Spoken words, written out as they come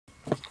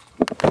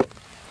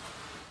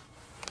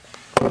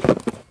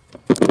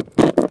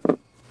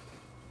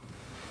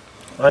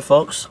Hi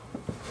folks,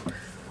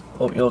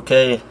 hope you're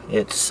okay.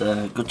 It's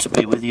good to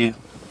be with you.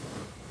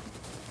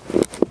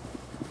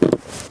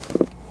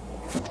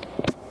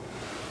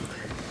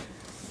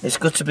 It's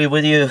good to be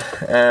with you.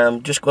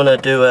 I'm just going to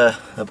do a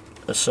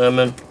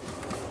sermon.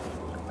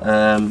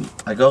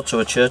 I go to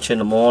a church in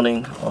the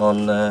morning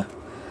on the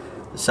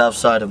south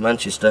side of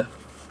Manchester,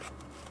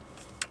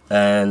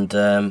 and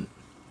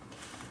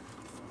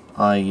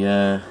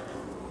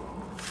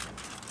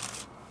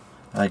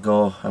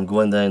I'm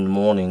going there in the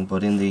morning,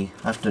 but in the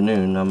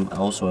afternoon I'm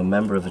also a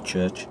member of a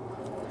church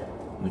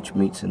which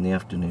meets in the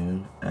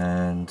afternoon,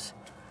 and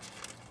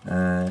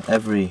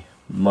every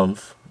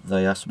month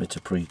they ask me to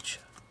preach.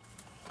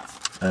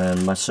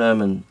 And my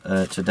sermon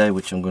today,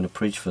 which I'm going to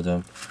preach for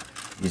them,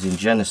 is in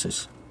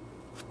Genesis.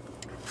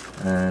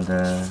 And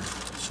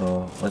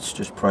so let's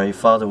just pray.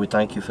 Father, we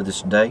thank you for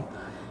this day.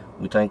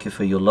 We thank you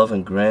for your love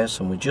and grace,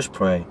 and we just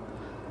pray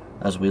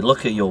as we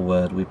look at your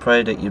word, we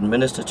pray that you'd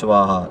minister to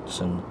our hearts,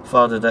 and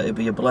Father, that it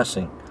be a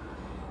blessing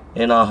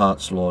in our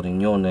hearts, Lord, in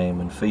your name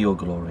and for your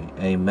glory.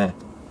 Amen.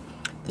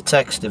 The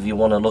text, if you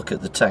want to look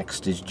at the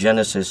text, is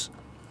Genesis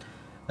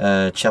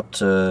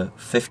chapter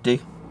 50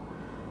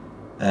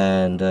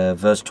 and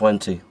verse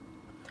 20.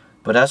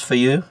 But as for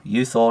you,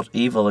 you thought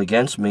evil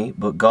against me,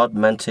 but God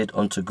meant it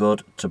unto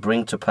good, to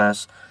bring to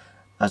pass,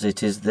 as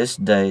it is this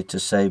day, to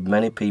save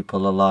many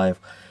people alive.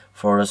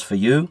 For as for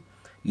you,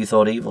 you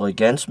thought evil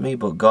against me,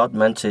 but God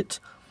meant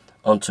it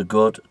unto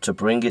good, to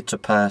bring it to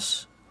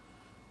pass,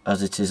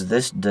 as it is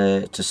this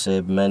day, to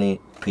save many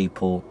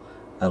people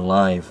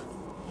alive.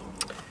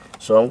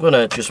 So I'm going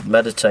to just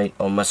meditate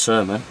on my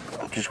sermon.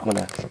 I'm just going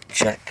to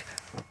check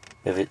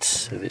if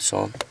it's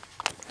on.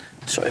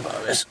 Sorry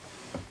about this.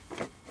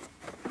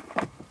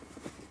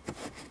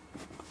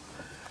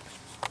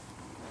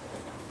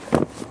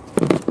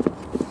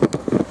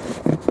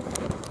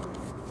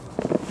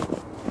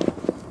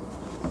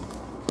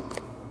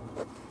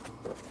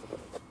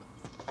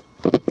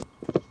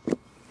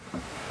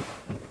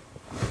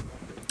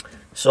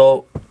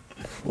 So,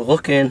 we're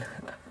looking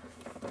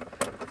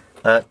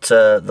at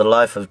the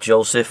life of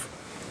Joseph.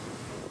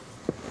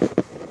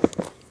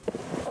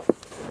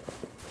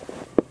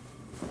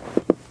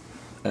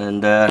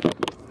 And I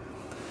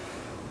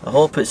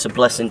hope it's a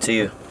blessing to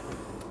you.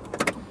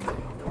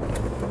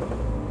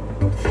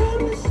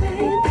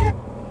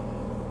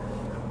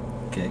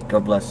 Okay,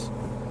 God bless.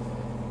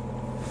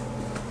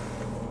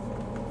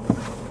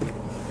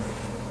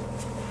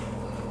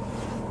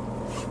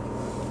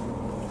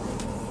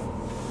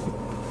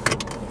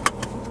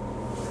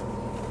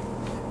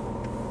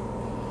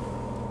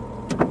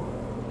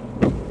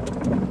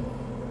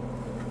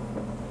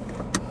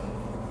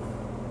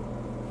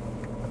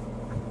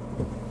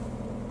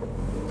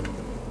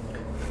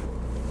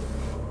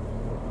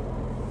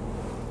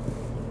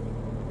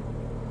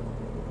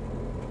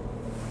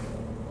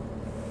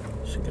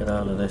 Get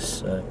out of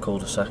this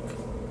cul-de-sac.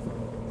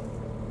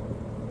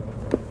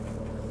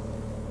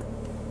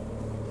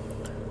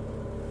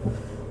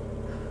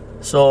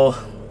 So,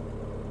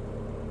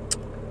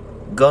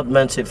 God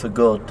meant it for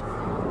good.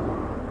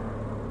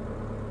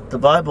 The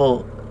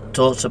Bible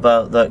talks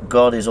about that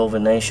God is over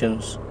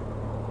nations,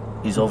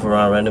 He's over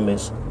our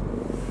enemies,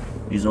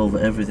 He's over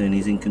everything,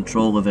 He's in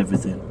control of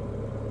everything.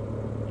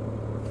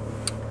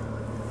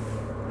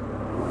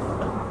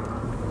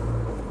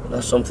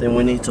 That's something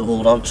we need to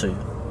hold on to.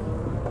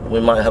 We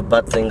might have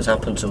bad things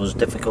happen to us,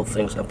 difficult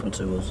things happen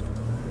to us,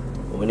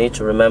 but we need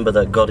to remember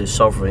that God is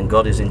sovereign,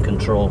 God is in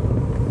control.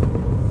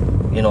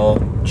 You know,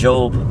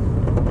 Job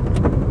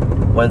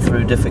went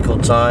through a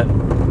difficult time.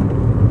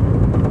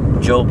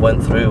 Job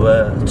went through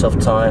a tough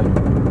time,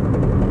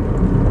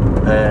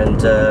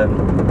 and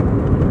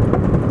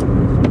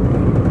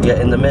yet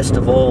in the midst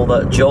of all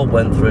that Job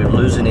went through,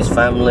 losing his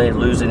family,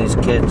 losing his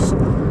kids,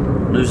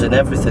 losing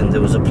everything,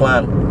 there was a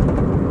plan.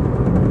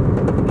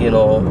 You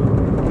know,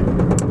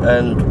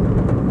 and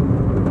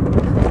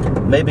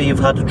maybe you've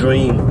had a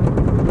dream.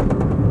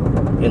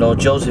 You know,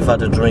 Joseph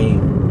had a dream,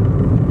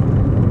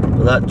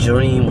 but that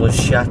dream was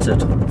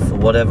shattered for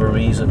whatever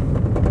reason,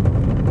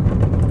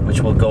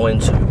 which we'll go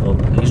into.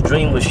 But his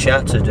dream was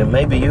shattered, and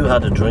maybe you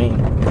had a dream,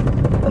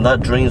 and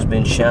that dream's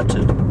been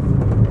shattered.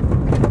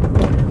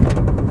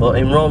 But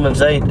in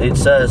Romans 8 it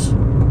says,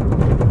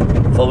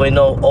 "For we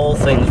know all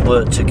things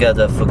work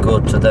together for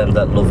good to them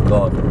that love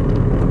God.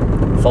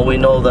 For we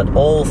know that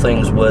all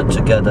things work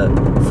together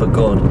for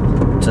good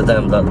to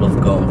them that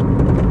love God."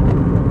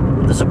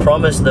 There's a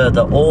promise there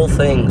that all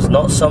things,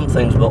 not some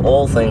things, but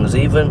all things,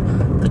 even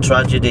the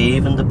tragedy,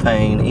 even the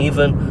pain,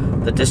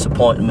 even the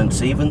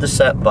disappointments, even the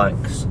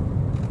setbacks,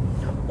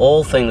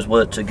 all things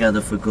work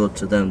together for good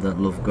to them that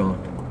love God.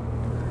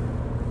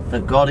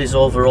 That God is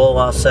over all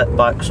our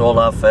setbacks, all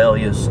our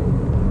failures,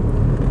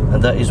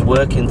 and that He's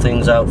working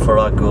things out for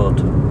our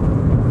good.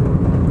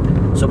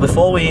 So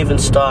before we even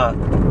start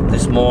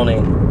this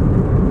morning,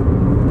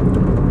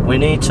 we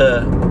need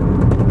to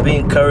be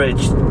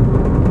encouraged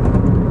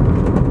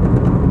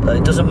that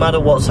it doesn't matter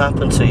what's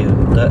happened to you,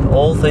 that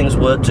all things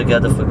work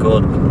together for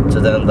good to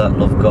them that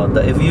love God.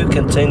 That if you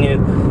continue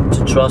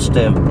to trust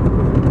Him,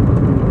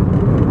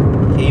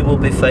 He will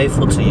be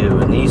faithful to you,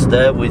 and He's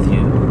there with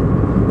you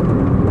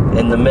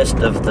in the midst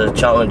of the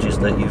challenges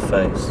that you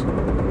face.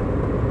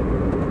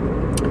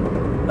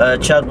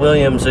 Chad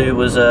Williams, who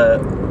was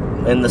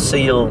in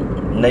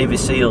the Navy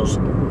SEALs,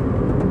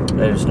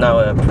 who's now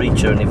a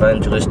preacher, an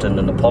evangelist and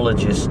an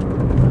apologist,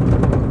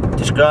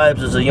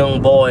 describes as a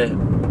young boy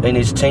in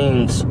his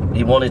teens,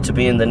 he wanted to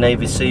be in the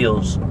Navy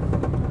SEALs,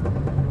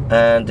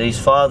 and his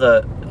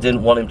father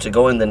didn't want him to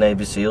go in the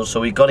Navy SEALs,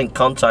 so he got in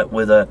contact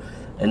with a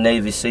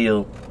Navy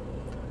SEAL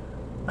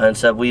and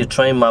said, will you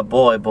train my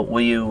boy, but will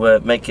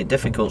you make it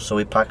difficult so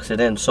he packs it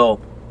in?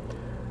 So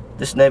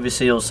this Navy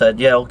SEAL said,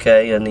 yeah,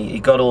 okay, and he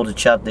got hold of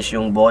Chad, this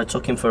young boy,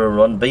 took him for a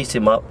run, beat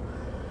him up,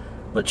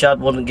 but Chad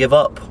wouldn't give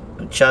up.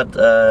 And Chad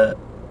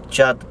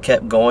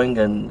kept going,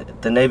 and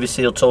the Navy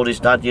SEAL told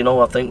his dad, you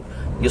know, I think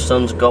your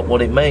son's got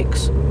what it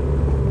makes.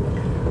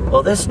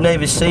 Well, this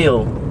Navy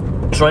SEAL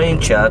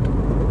trained Chad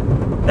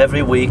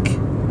every week.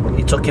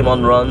 He took him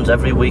on runs,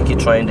 every week he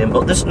trained him,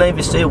 but this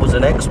Navy SEAL was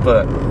an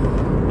expert.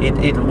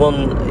 He'd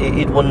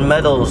won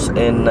medals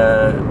in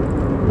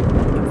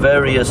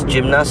various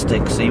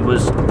gymnastics. He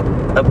was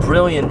a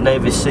brilliant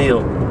Navy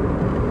SEAL.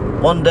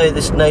 One day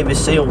this Navy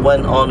SEAL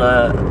went on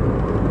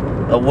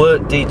a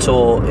work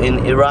detour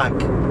in Iraq,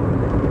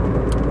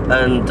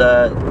 and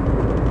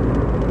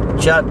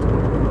Chad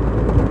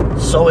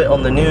saw it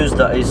on the news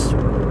that his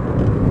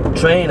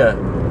trainer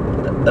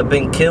had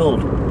been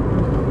killed.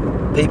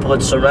 People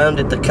had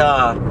surrounded the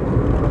car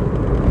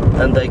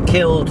and they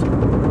killed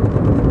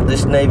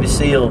this Navy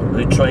SEAL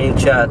who trained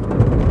Chad,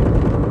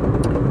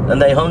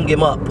 and they hung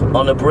him up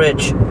on a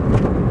bridge.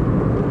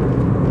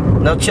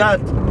 Now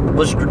Chad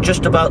was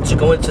just about to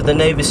go into the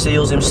Navy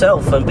SEALs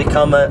himself and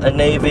become a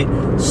Navy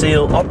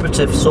SEAL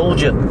operative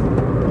soldier.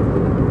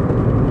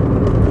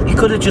 He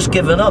could have just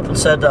given up and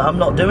said, I'm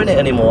not doing it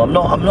anymore. I'm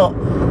not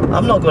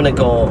going to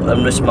go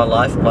and risk my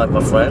life like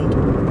my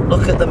friend.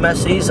 Look at the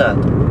mess he's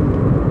had.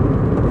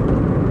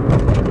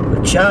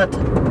 But Chad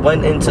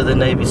went into the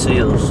Navy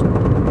SEALs.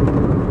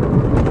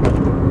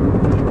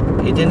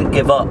 He didn't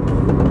give up.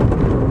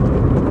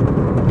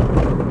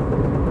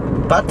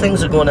 Bad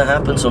things are going to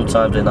happen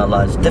sometimes in our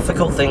lives.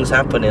 Difficult things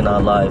happen in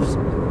our lives.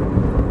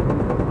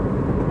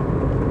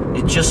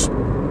 It just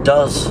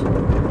does.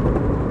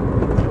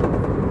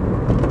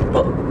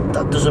 But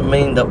that doesn't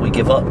mean that we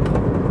give up.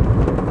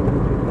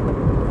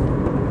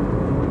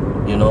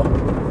 You know?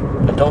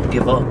 We don't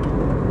give up.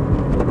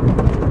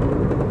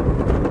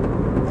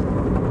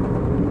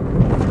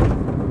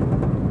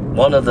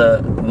 One of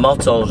the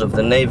mottos of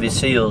the Navy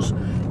SEALs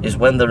is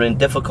when they're in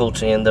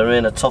difficulty and they're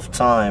in a tough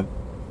time,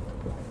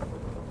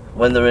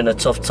 when they're in a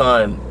tough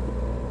time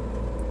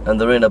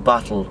and they're in a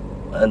battle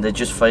and they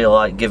just feel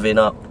like giving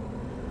up,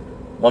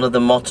 one of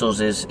the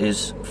mottos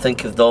is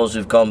think of those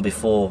who've gone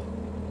before.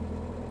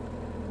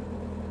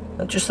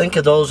 And just think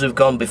of those who've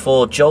gone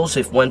before.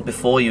 Joseph went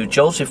before you.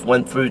 Joseph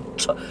went through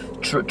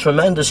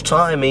tremendous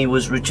time. He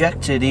was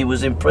rejected. He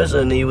was in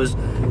prison.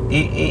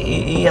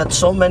 He had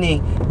so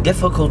many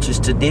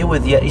difficulties to deal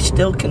with, yet he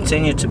still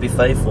continued to be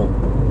faithful.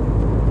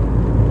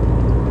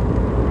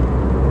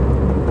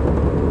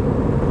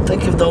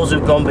 Think of those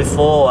who've gone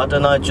before.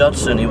 Adonai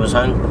Judson, he was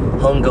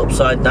hung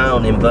upside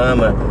down in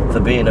Burma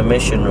for being a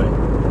missionary.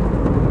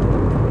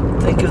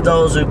 Think of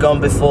those who've gone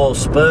before.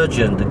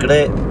 Spurgeon, the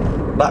great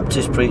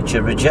Baptist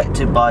preacher,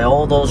 rejected by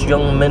all those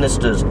young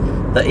ministers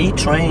that he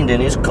trained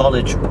in his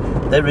college.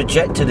 They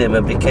rejected him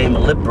and became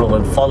liberal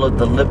and followed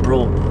the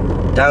liberal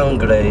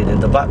downgrade in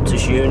the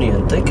Baptist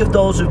Union. Think of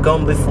those who've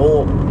gone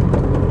before,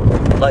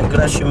 like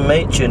Gresham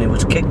Machen, who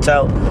was kicked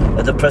out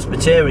of the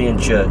Presbyterian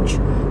Church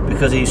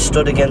because he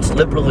stood against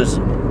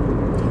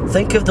liberalism.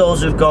 Think of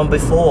those who've gone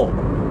before,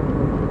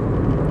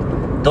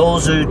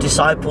 those who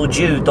discipled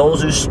you,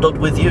 those who stood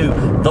with you,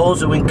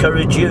 those who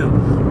encouraged you.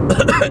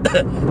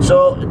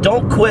 So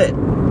don't quit.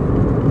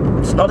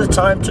 It's not a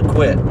time to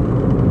quit.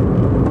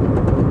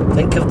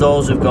 Think of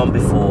those who've gone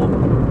before.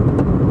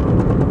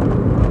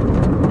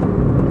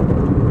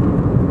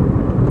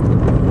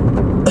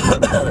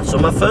 So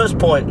my first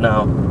point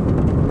now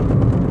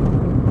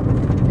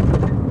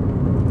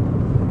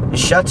is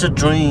shattered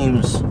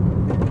dreams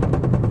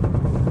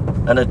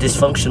and a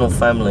dysfunctional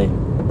family.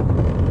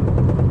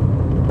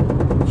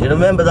 Do you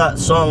remember that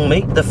song,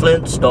 Meet the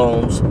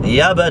Flintstones?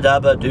 Yabba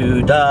dabba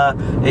doo da,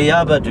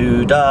 yabba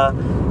doo da.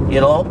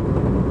 You know,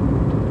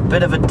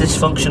 bit of a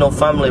dysfunctional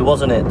family,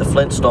 wasn't it? The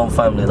Flintstone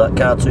family, that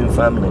cartoon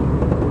family.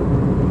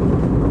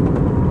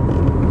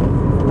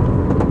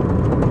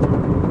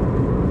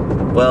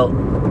 Well,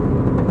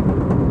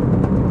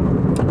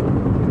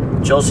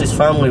 Joseph's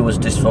family was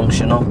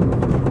dysfunctional.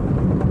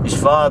 His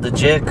father,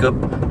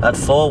 Jacob, had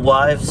 4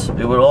 wives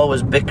who were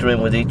always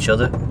bickering with each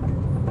other.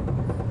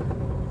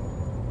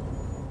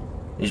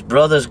 His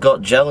brothers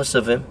got jealous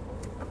of him.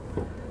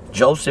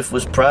 Joseph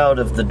was proud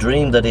of the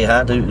dream that he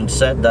had and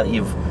said that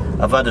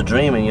I've had a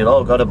dream and you've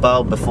all got to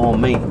bow before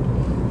me.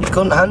 He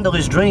couldn't handle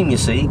his dream, you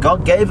see.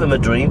 God gave him a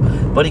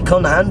dream, but he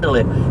couldn't handle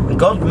it. And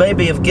God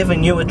maybe have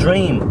given you a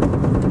dream,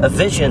 a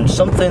vision,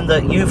 something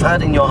that you've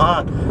had in your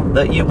heart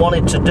that you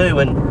wanted to do,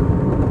 and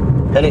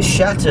and it's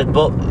shattered,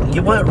 but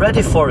you weren't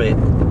ready for it.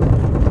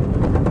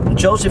 And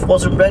Joseph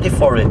wasn't ready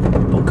for it,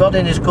 but God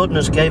in his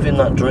goodness gave him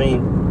that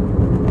dream.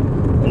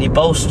 And he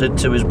boasted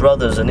to his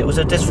brothers, and it was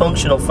a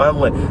dysfunctional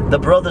family. The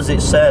brothers,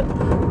 it said,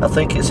 I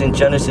think it's in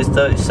Genesis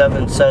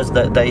 37, says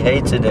that they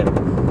hated him.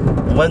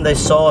 And when they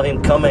saw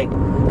him coming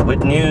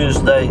with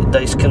news,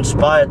 they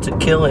conspired to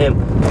kill him.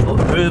 But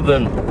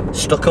Reuben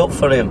stuck up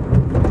for him,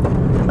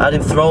 had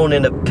him thrown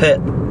in a pit,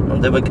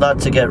 and they were glad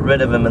to get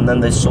rid of him, and then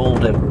they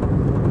sold him.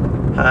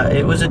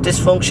 It was a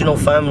dysfunctional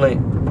family.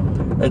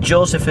 And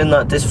Joseph, in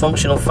that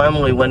dysfunctional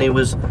family, when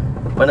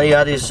he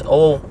had his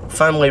whole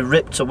family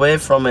ripped away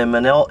from him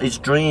and all his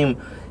dream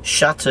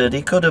shattered,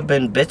 he could have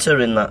been bitter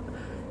in that.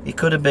 He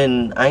could have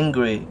been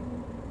angry,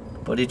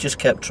 but he just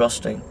kept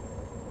trusting.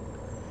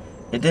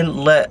 He didn't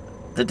let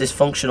the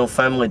dysfunctional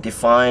family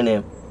define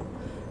him.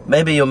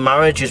 Maybe your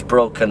marriage is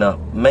broken up.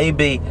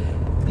 Maybe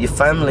your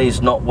family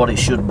is not what it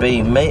should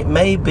be.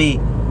 Maybe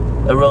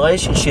a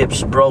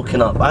relationship's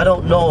broken up. I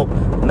don't know.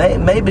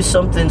 Maybe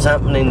something's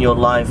happened in your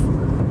life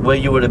where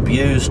you were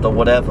abused or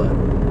whatever.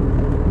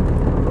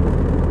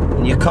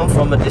 And you come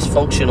from a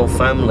dysfunctional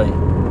family.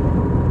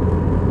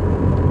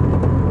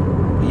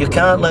 You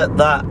can't let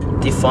that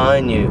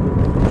define you.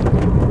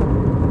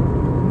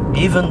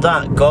 Even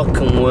that God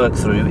can work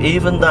through.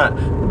 Even that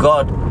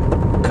God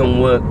can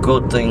work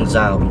good things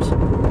out.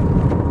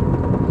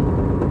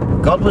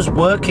 God was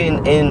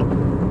working in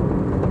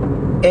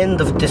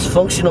the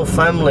dysfunctional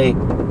family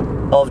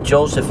of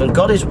Joseph, and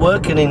God is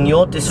working in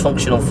your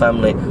dysfunctional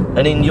family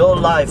and in your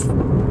life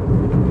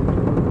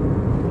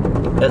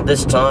at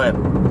this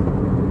time.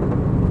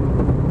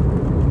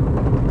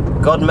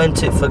 God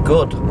meant it for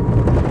good.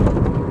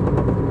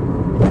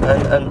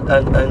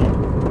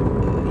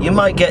 And you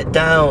might get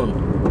down.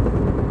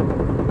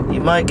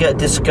 You might get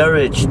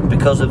discouraged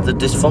because of the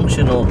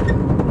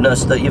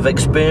dysfunctionalness that you've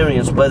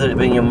experienced, whether it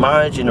be in your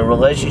marriage, in a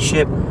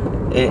relationship,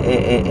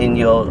 in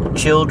your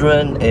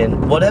children,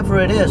 in whatever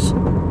it is.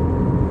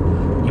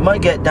 You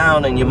might get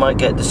down and you might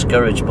get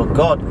discouraged, but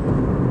God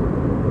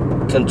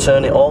can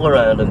turn it all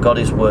around, and God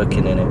is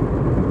working in it.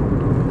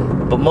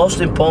 But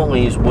most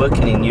importantly, He's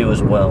working in you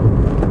as well.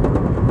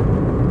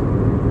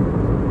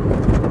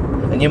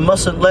 And you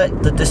mustn't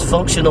let the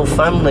dysfunctional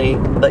family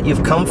that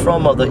you've come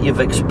from or that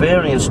you've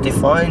experienced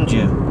define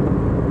you.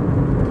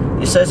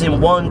 It says in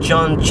 1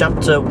 John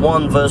chapter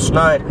 1 verse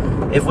 9,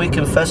 if we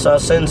confess our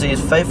sins, He is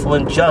faithful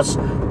and just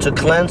to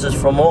cleanse us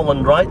from all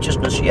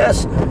unrighteousness.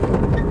 Yes,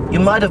 you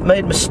might have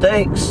made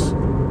mistakes,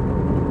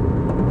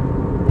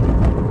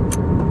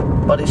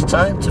 but it's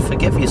time to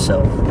forgive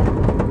yourself,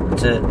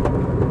 to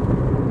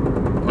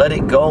let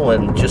it go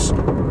and just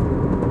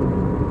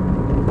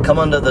come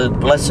under the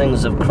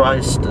blessings of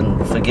Christ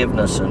and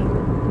forgiveness. And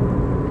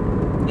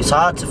it's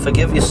hard to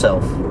forgive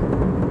yourself.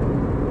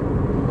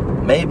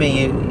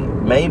 Maybe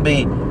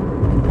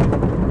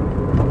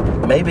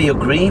you're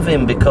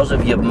grieving because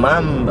of your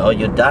mum or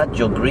your dad.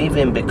 You're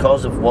grieving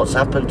because of what's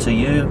happened to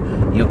you.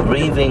 You're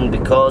grieving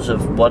because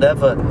of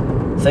whatever.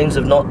 Things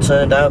have not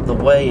turned out the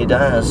way it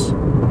has.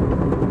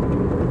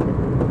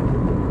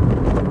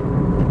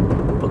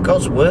 But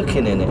God's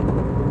working in it,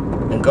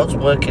 and God's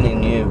working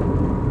in you.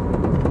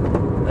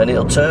 And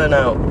it'll turn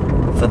out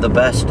for the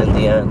best in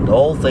the end.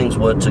 All things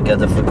work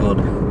together for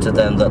good to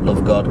them that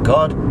love God.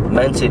 God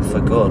meant it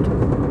for good.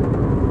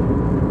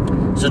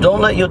 So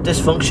don't let your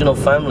dysfunctional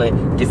family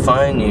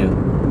define you.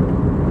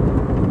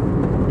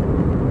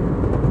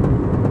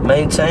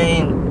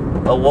 Maintain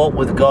a walk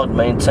with God.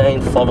 Maintain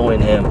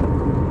following Him.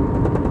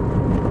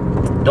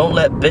 Don't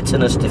let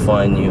bitterness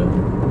define you.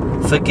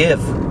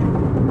 Forgive.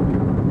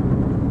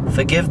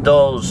 Forgive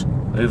those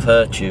who've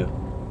hurt you,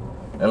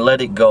 and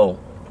let it go.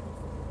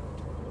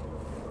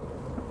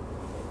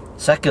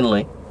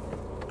 Secondly,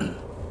 if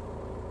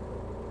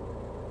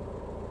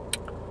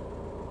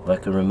I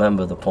can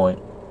remember the point,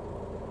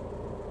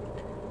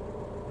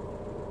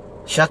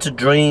 shattered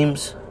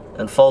dreams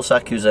and false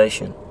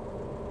accusation.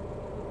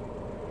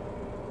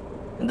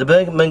 In the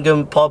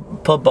Birmingham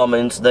pub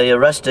bombings, they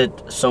arrested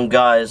some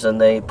guys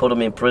and they put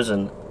them in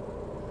prison.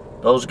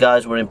 Those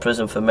guys were in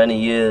prison for many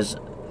years,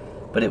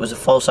 but it was a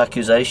false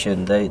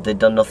accusation. They'd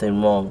done nothing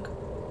wrong,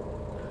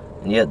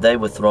 and yet they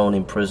were thrown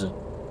in prison.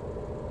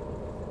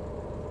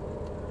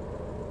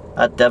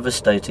 Had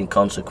devastating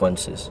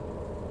consequences.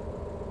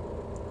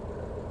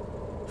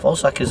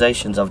 False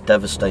accusations have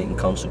devastating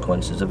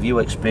consequences. Have you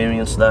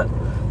experienced that?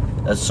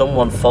 Has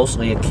someone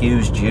falsely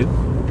accused you?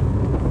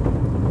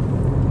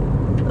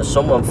 Has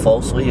someone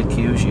falsely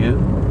accused you?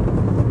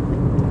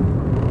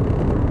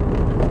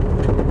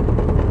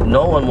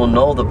 No one will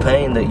know the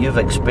pain that you've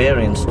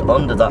experienced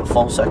under that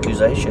false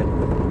accusation.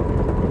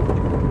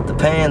 The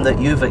pain that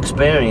you've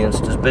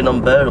experienced has been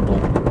unbearable.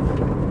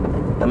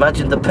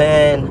 Imagine the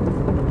pain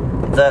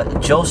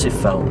that Joseph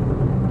felt.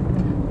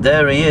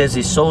 There he is,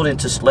 he's sold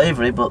into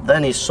slavery, but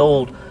then he's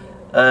sold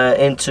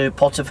into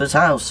Potiphar's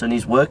house, and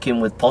he's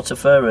working with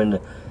Potiphar, and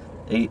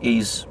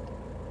he's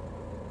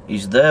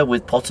there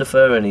with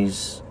Potiphar, and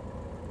he's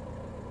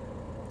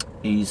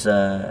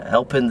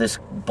helping this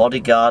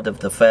bodyguard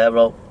of the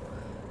Pharaoh,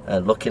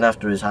 looking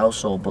after his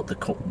household, but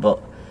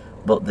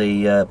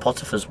the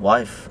Potiphar's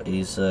wife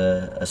is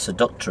a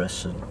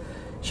seductress, and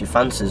she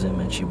fancies him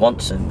and she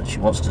wants him and she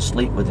wants to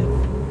sleep with him.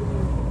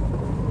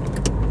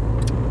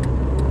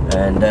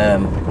 And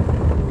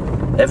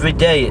every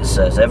day, it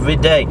says, every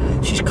day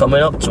she's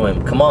coming up to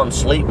him, come on,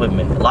 sleep with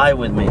me, lie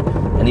with me,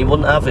 and he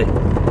wouldn't have it.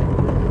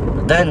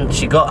 But then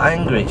she got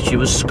angry, she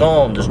was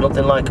scorned. There's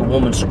nothing like a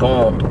woman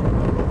scorned.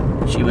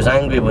 She was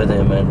angry with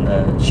him,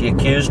 and she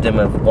accused him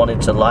of wanting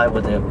to lie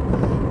with him.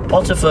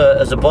 Potiphar,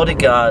 as a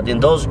bodyguard in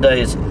those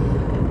days,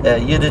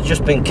 you'd have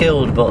just been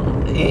killed, but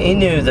he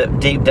knew that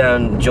deep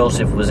down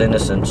Joseph was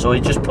innocent, so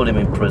he just put him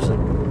in prison.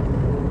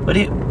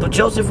 But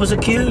Joseph was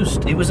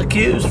accused. He was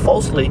accused,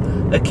 falsely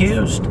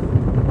accused.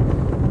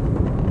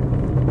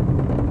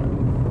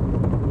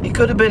 He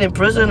could have been in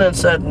prison and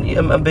said,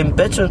 and been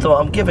bitter and thought,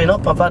 I'm giving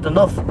up, I've had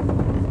enough.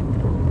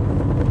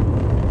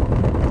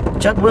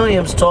 Chad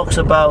Williams talks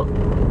about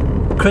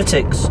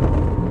critics.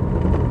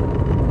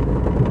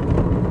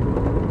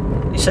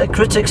 He said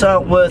critics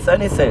aren't worth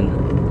anything.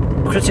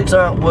 Critics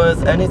aren't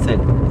worth anything.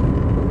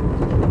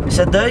 He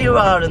said there you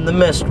are in the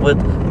mist with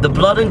the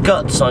blood and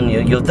guts on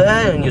you. You're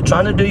there and you're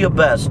trying to do your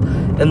best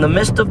in the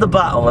midst of the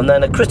battle, and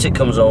then a critic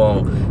comes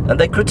along and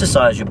they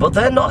criticize you, but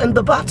they're not in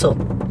the battle.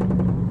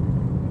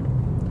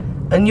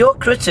 And your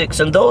critics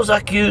and those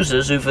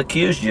accusers who've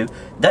accused you,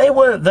 they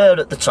weren't there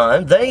at the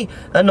time. They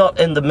are not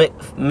in the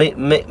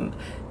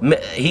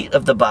heat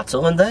of the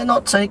battle, and they're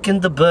not taking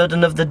the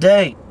burden of the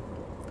day.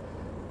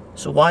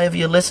 So why have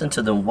you listened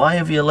to them? Why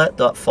have you let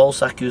that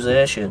false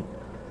accusation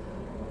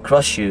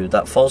crush you,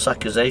 that false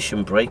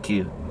accusation break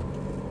you?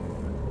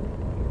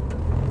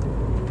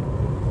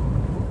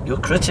 Your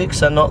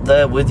critics are not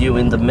there with you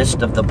in the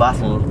midst of the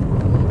battle,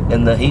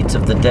 in the heat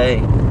of the day.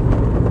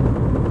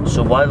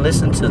 So why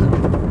listen to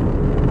them?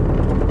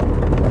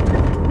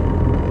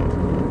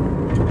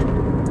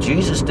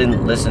 Jesus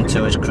didn't listen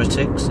to his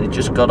critics, he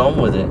just got on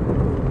with it.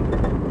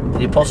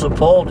 The Apostle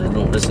Paul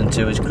didn't listen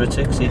to his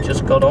critics, he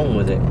just got on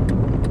with it.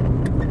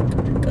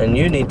 And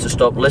you need to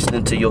stop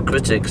listening to your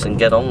critics and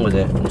get on with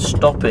it, and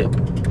stop it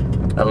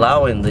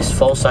allowing this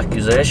false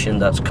accusation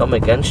that's come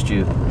against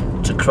you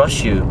to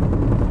crush you.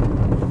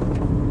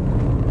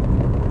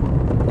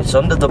 It's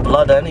under the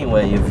blood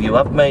anyway. If you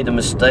have made a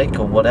mistake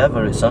or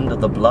whatever, it's under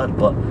the blood.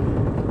 But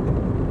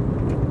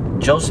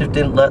Joseph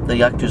didn't let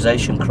the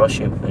accusation crush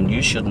him, and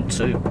you shouldn't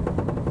too.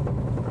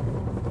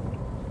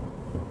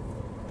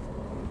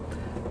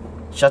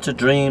 Shattered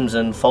dreams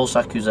and false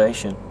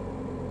accusation.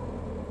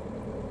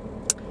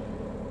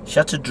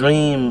 Shattered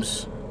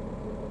dreams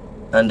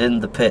and in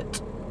the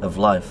pit of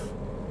life.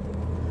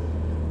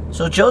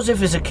 So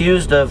Joseph is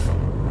accused of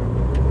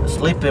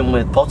sleeping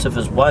with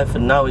Potiphar's wife,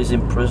 and now he's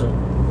in prison.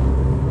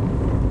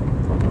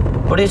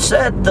 But it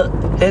said that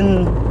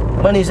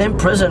when he's in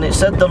prison, it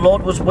said the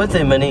Lord was with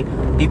him, and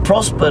he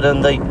prospered,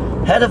 and the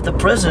head of the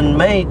prison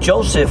made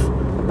Joseph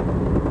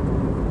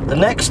the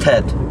next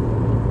head.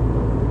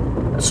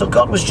 And so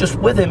God was just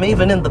with him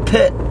even in the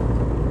pit,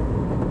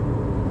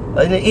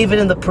 and even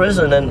in the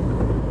prison. And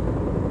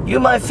you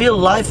might feel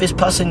life is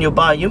passing you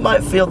by. You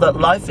might feel that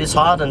life is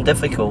hard and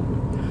difficult.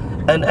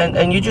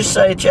 And you just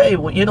say, Jay,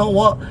 well, you know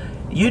what?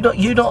 You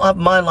don't have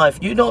my life.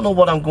 You don't know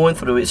what I'm going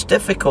through. It's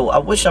difficult. I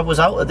wish I was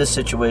out of this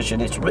situation.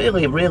 It's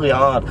really, really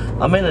hard.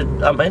 I'm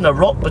in a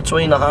rock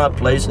between a hard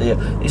place here.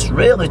 It's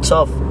really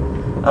tough.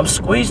 I'm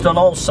squeezed on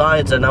all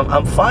sides, and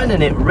I'm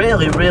finding it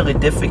really, really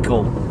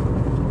difficult.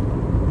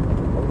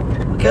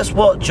 But guess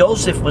what?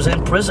 Joseph was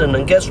in prison,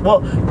 and guess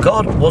what?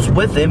 God was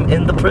with him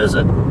in the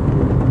prison.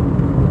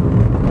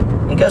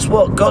 And guess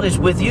what? God is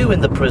with you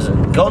in the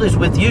prison. God is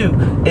with you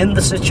in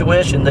the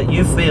situation that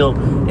you feel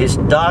is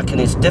dark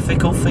and it's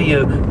difficult for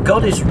you.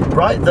 God is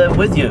right there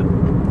with you.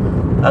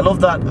 I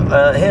love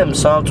that hymn,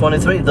 Psalm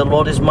 23. The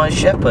Lord is my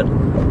shepherd,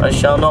 I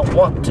shall not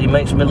want. He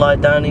makes me lie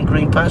down in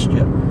green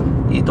pasture.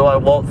 Though I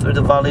walk through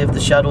the valley of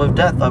the shadow of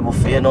death, I will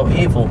fear no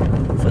evil,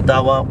 for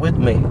thou art with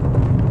me.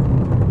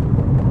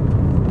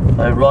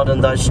 Thy rod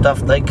and thy staff,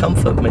 they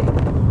comfort me.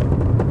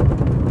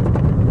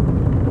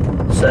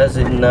 It says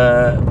in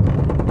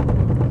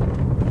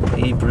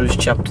Hebrews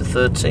chapter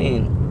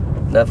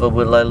 13, never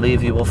will I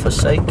leave you or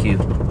forsake you.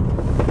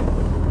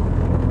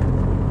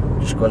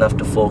 Just going to have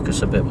to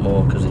focus a bit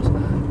more, because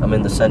I'm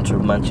in the centre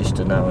of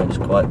Manchester now and it's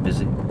quite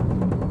busy.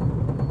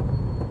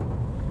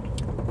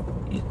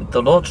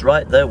 The Lord's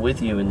right there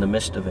with you in the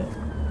midst of it.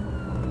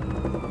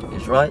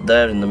 He's right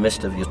there in the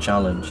midst of your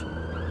challenge.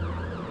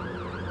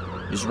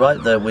 He's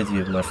right there with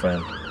you, my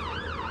friend.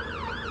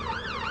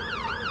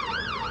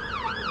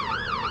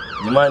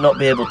 You might not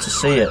be able to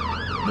see it,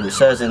 but it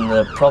says in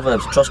the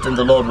Proverbs, trust in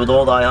the Lord with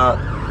all thy heart,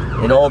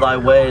 in all thy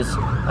ways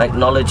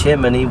acknowledge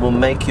him, and he will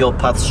make your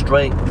path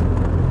straight.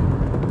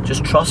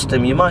 Just trust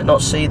him. You might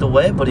not see the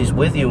way, but he's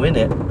with you in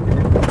it.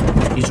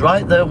 He's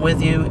right there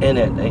with you in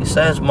it. It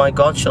says, my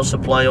God shall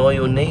supply all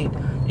your need.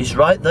 He's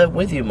right there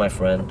with you, my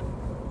friend.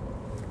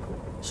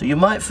 So you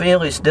might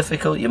feel it's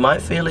difficult, you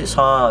might feel it's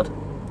hard.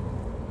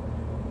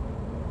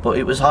 But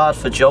it was hard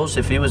for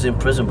Joseph. He was in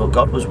prison, but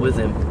God was with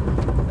him.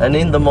 And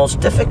in the most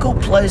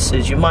difficult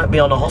places, you might be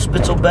on a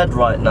hospital bed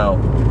right now.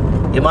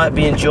 You might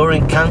be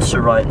enduring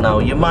cancer right now.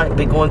 You might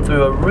be going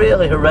through a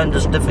really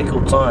horrendous,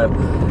 difficult time.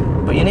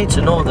 But you need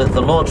to know that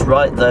the Lord's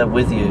right there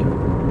with you.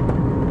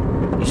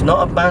 He's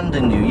not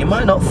abandoned you. You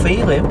might not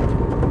feel Him.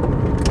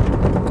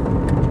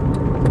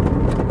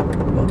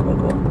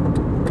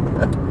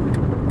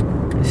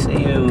 They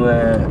see you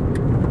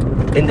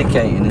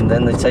indicating, and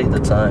then they take the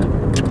time.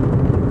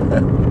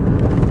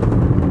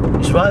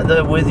 He's right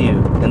there with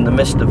you in the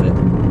midst of it.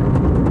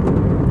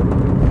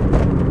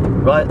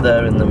 Right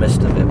there in the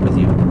midst of it with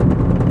you.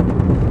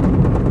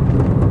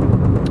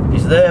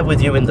 He's there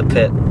with you in the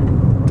pit.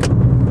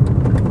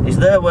 He's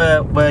there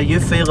where you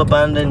feel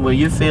abandoned, where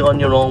you feel on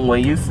your own, where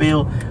you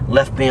feel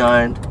left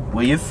behind,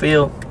 where you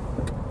feel...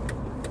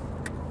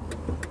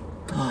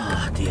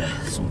 Oh dear,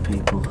 some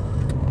people.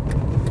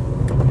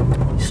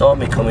 He saw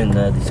me come in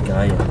there, this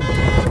guy.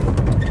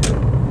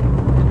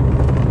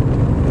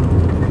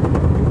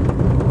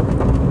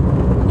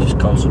 Just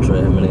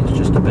concentrate a minute, it's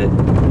just a bit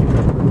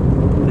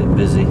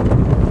busy.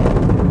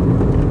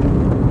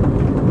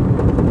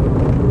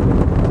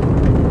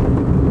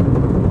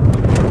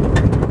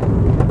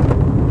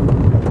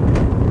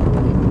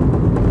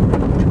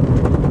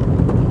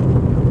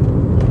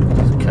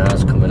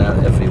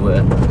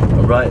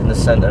 Right in the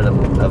centre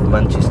of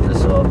Manchester,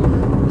 so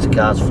there's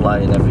cars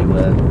flying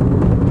everywhere,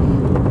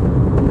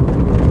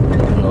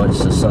 even though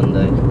it's a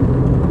Sunday.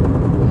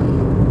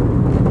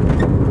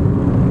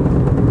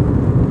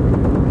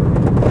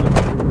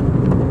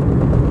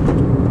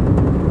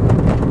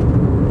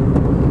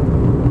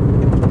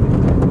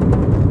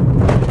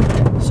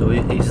 So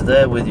he's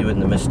there with you in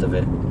the midst of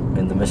it,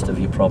 in the midst of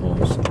your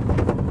problems.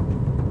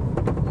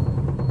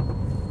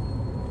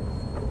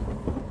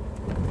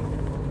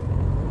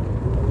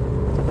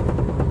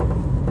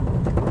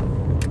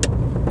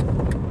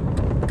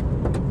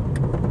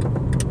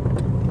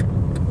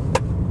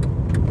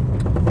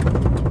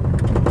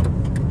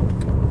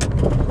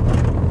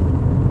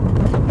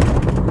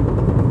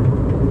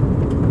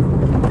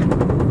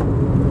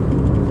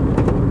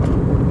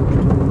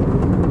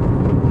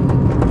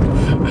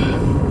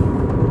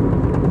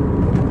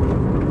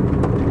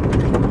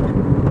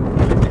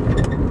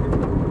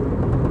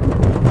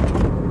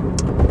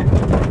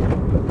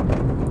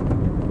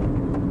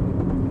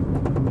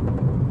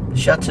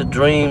 Shattered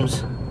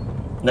dreams.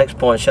 Next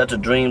point,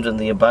 shattered dreams and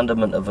the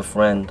abandonment of a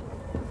friend.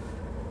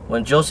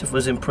 When Joseph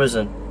was in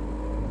prison,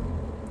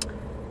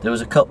 there was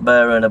a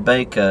cupbearer and a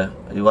baker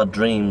who had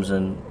dreams,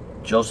 and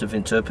Joseph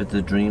interpreted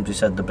the dreams. He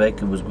said the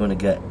baker was going to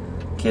get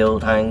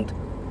killed, hanged,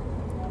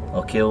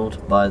 or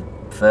killed by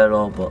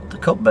Pharaoh, but the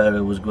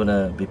cupbearer was going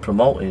to be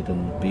promoted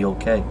and be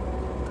okay.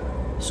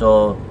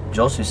 So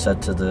Joseph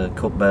said to the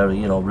cupbearer,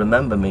 you know,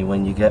 remember me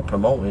when you get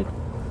promoted.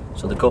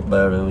 So the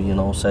cupbearer, you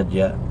know, said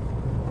yeah.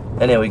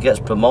 Anyway, he gets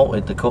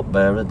promoted, the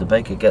cupbearer, the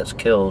baker gets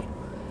killed,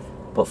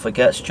 but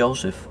forgets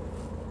Joseph.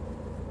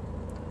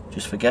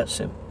 Just forgets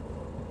him.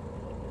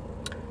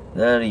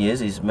 There he is,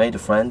 he's made a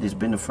friend, he's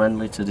been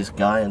friendly to this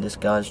guy, and this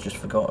guy's just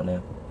forgotten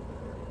him.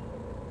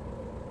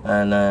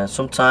 And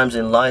sometimes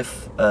in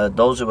life,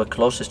 those who are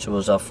closest to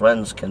us, our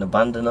friends, can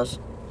abandon us,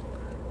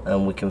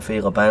 and we can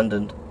feel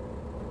abandoned.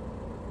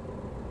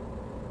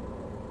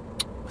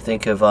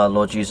 Think of our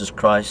Lord Jesus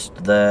Christ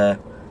there.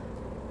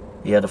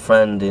 He had a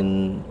friend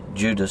in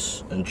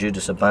Judas, and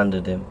Judas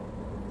abandoned him.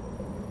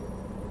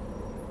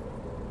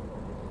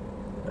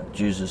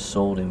 Jesus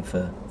sold him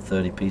for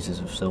 30 pieces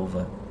of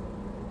silver.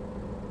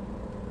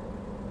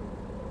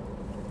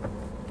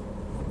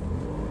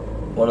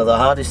 One of the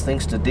hardest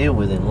things to deal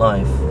with in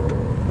life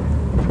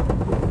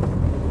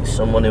is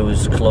someone who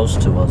is close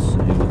to us,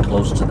 who we're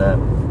close to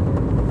them,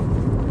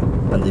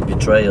 and they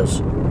betray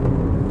us.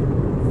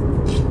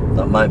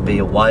 That might be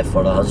a wife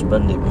or a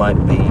husband, it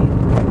might be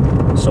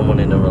someone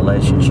in a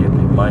relationship,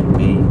 it might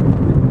be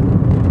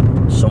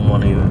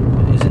someone who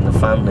is in the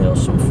family or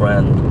some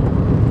friend.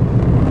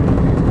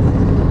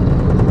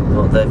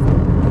 But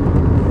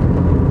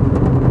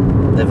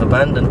they've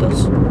abandoned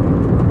us.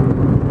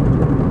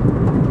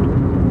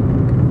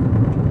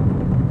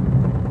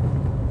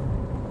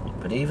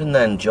 But even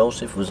then,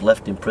 Joseph was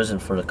left in prison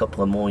for a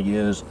couple of more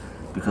years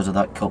because of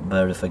that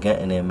cupbearer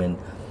forgetting him. And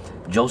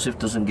Joseph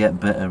doesn't get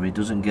bitter, he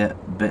doesn't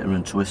get bitter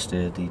and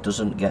twisted, he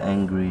doesn't get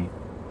angry.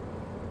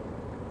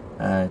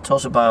 It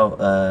talks about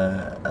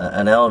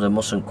an elder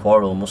mustn't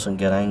quarrel, mustn't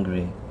get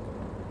angry.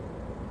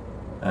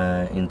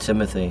 In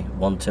Timothy,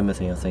 1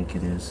 Timothy I think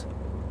it is.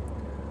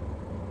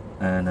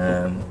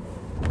 And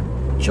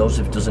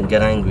Joseph doesn't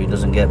get angry,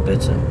 doesn't get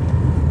bitter.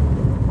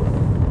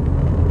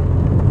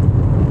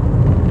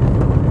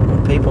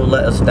 When people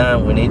let us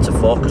down, we need to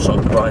focus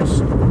on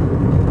Christ.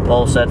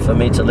 Paul said, for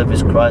me to live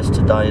is Christ,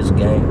 to die is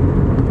gain.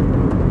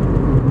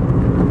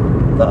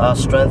 That our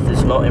strength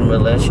is not in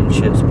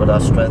relationships, but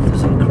our strength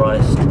is in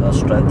Christ, our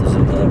strength is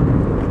in Him.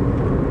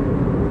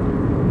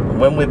 And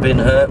when we've been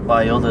hurt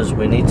by others,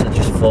 we need to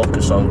just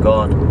focus on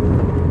God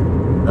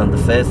and the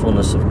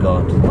faithfulness of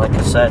God. Like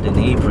I said in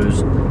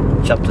Hebrews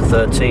chapter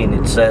 13,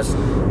 it says,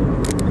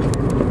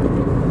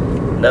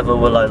 Never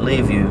will I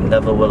leave you,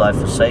 never will I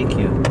forsake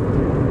you.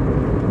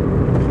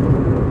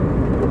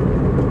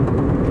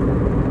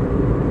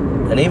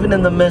 And even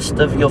in the midst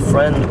of your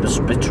friend's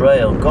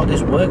betrayal, God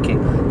is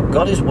working.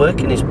 God is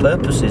working His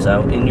purposes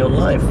out in your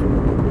life.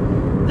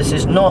 This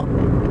is not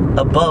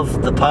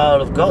above the power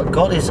of God.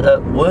 God is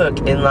at work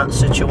in that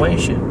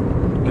situation.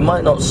 You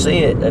might not see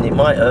it and it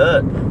might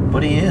hurt,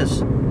 but He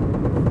is.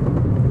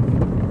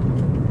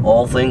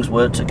 All things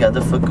work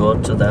together for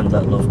good to them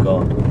that love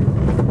God.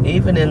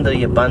 Even in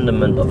the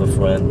abandonment of a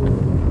friend.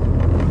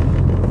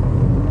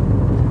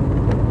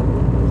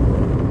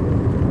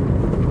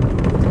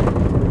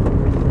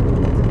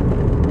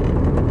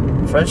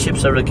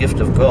 Friendships are a gift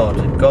of God.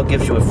 If God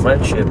gives you a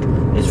friendship,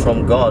 it's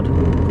from God.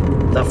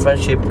 That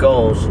friendship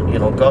goes, you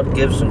know, God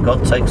gives and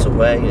God takes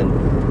away,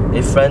 and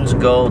if friends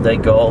go, they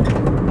go.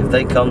 If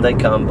they come, they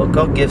come, but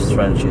God gives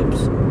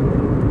friendships.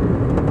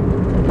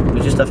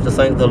 We just have to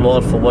thank the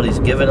Lord for what He's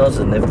given us,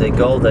 and if they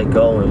go, they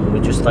go, and we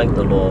just thank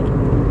the Lord.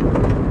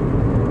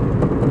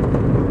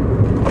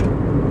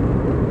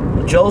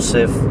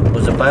 Joseph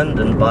was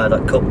abandoned by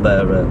that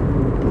cupbearer.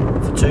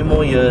 For 2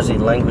 more years he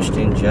languished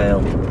in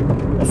jail.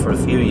 Or for a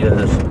few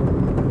years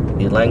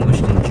he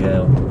languished in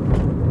jail.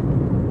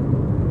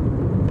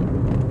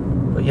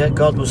 But yet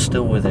God was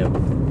still with him.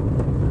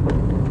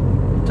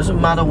 It doesn't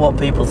matter what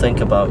people think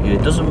about you.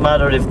 It doesn't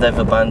matter if they've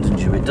abandoned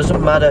you. It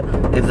doesn't matter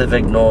if they've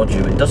ignored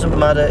you. It doesn't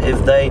matter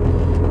if they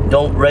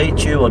don't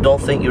rate you or don't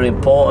think you're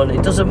important.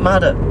 It doesn't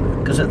matter.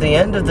 Because at the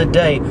end of the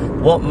day,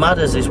 what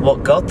matters is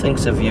what God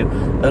thinks of you.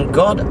 And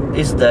God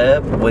is there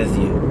with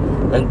you.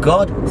 And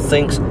God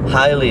thinks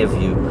highly of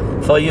you.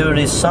 For you are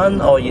His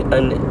son,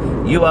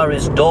 and you are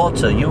His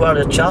daughter. You are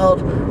a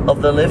child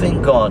of the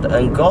living God.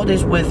 And God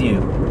is with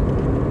you.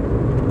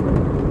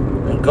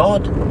 And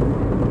God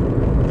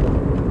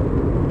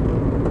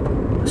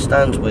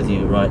stands with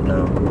you right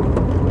now.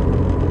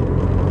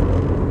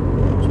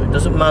 So it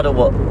doesn't matter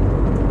what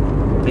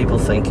people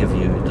think of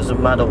you. It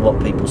doesn't matter what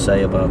people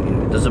say about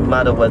you. It doesn't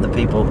matter whether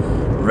people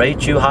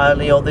rate you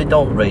highly or they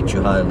don't rate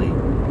you highly.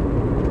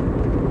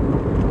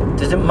 It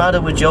didn't matter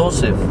with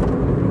Joseph.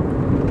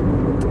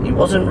 He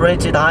wasn't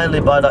rated highly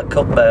by that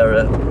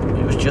cupbearer.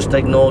 He was just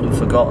ignored and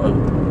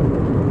forgotten.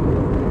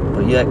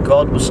 But yet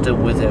God was still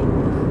with him.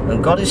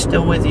 And God is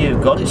still with you.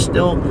 God is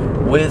still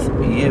with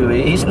you.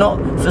 He's not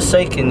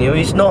forsaken you.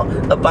 He's not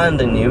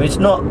abandoned you. He's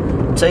not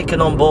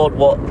taken on board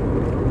what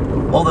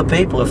other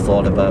people have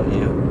thought about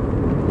you.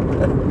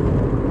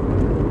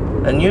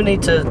 And you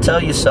need to tell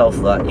yourself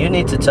that. You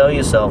need to tell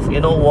yourself, you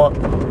know what?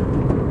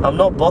 I'm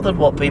not bothered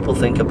what people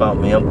think about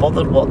me. I'm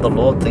bothered what the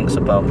Lord thinks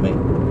about me.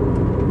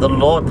 The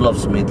Lord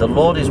loves me. The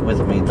Lord is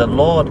with me. The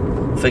Lord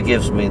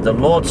forgives me. The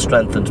Lord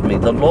strengthens me.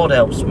 The Lord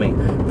helps me.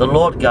 The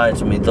Lord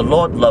guides me. The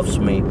Lord loves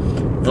me.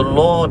 The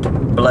Lord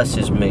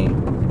blesses me.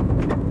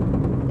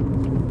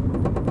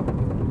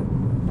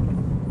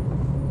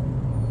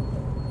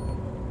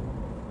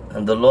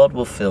 And the Lord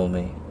will fill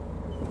me.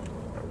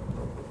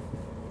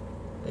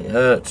 It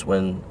hurts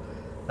when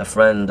a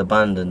friend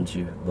abandons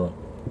you, but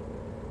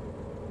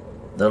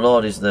the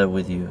Lord is there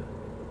with you.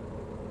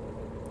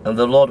 And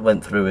the Lord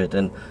went through it,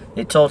 and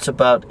it talks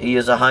about He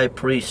is a high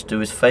priest who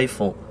is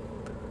faithful,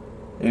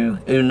 who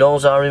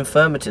knows our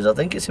infirmities. I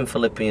think it's in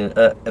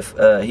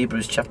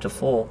Hebrews chapter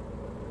 4.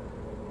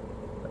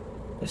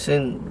 It's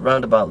in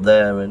round about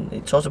there, and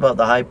it talks about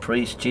the high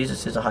priest.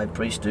 Jesus is a high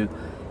priest who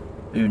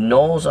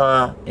knows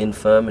our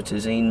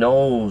infirmities. He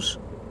knows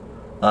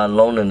our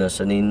loneliness,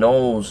 and He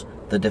knows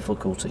the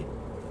difficulty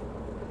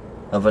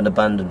of an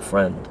abandoned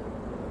friend,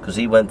 because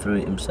He went through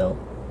it Himself.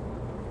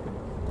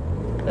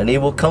 And He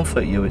will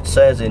comfort you. It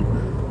says in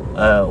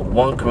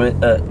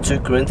 2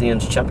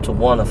 Corinthians chapter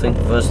 1, I think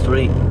verse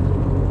 3,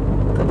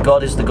 that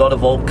God is the God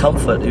of all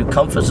comfort, who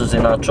comforts us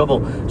in our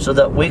trouble, so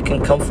that we can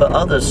comfort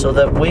others, so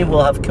that we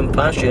will have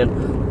compassion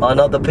on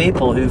other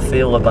people who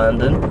feel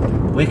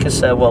abandoned. We can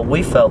say, well,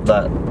 we felt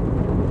that.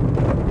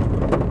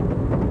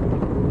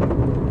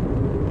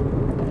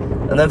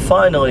 And then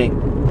finally,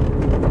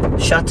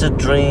 shattered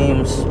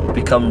dreams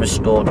become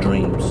restored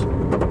dreams.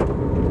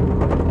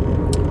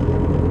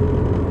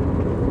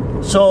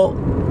 So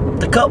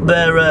the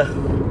cupbearer,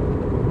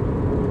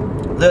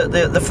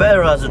 the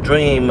Pharaoh has a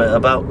dream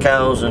about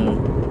cows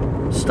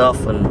and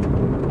stuff, and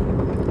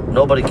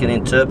nobody can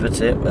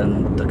interpret it.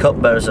 And the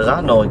cupbearer says,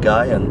 I know a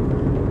guy.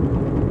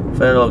 And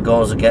Pharaoh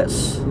goes and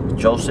gets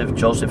Joseph.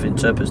 Joseph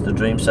interprets the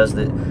dream, says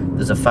that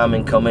there's a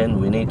famine coming.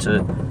 We need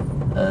to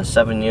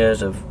 7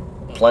 years of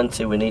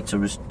plenty. We need to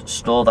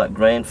restore that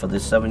grain for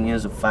this 7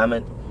 years of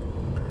famine.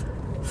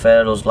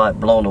 Pharaoh's like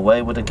blown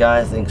away with the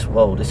guy. Thinks,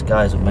 whoa, this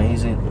guy's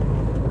amazing.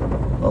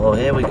 Oh,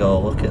 here we go.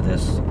 Look at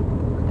this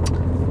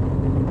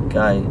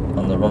guy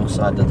on the wrong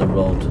side of the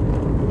road.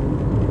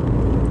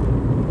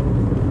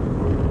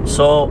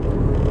 So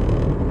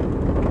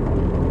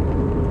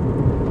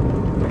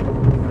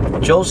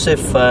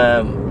Joseph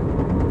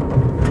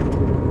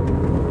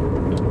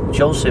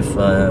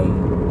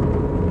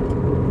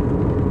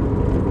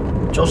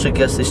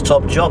gets this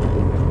top job.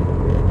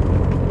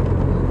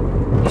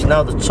 He's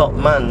now the top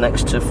man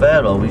next to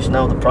Pharaoh. He's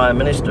now the prime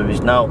minister.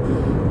 He's now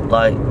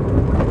like,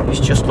 he's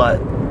just like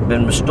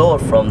been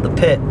restored from the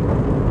pit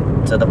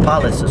to the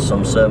palace, as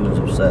some sermons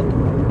have said.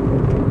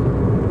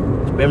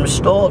 He's been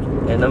restored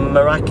in a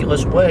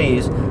miraculous way.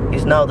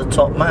 He's now the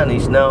top man.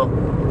 He's now,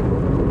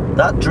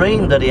 that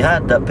dream that he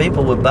had, that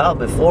people would bow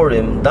before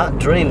him, that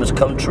dream has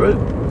come true.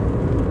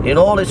 In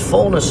all its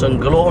fullness and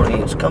glory,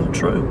 it's come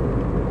true.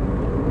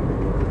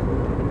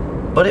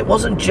 But it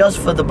wasn't just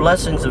for the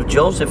blessings of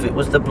Joseph, it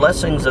was the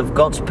blessings of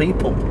God's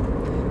people.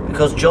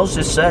 Because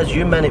Joseph says,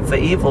 you meant it for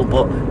evil,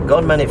 but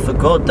God meant it for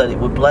good, that it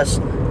would bless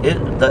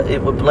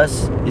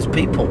his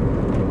people.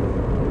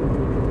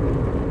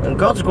 And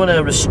God's going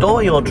to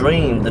restore your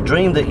dream, the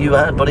dream that you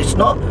had, but it's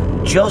not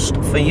just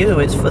for you,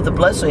 it's for the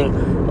blessing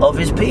of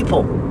his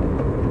people.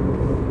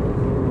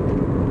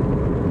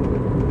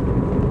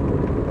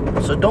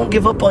 So don't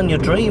give up on your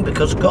dream,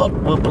 because God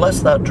will bless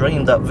that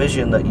dream, that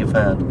vision that you've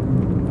had.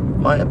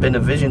 Might have been a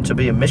vision to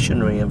be a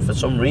missionary, and for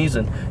some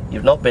reason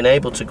you've not been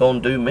able to go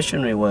and do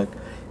missionary work.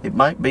 It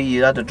might be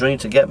you had a dream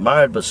to get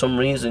married, but some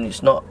reason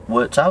it's not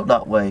worked out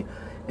that way.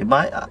 It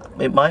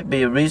might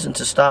be a reason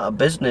to start a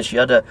business. You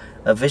had a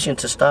vision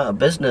to start a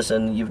business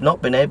and you've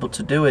not been able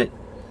to do it.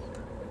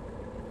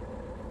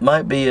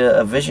 Might be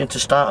a vision to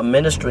start a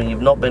ministry and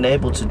you've not been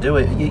able to do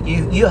it.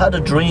 You had a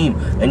dream,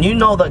 and you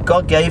know that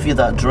God gave you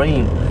that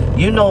dream.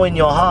 You know in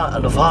your heart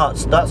and of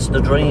hearts that's the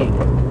dream.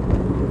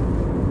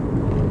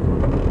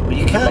 But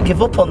you can't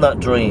give up on that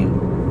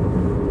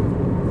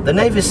dream. The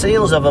Navy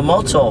SEALs have a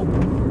motto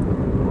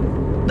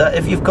that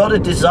if you've got a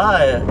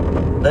desire,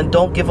 then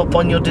don't give up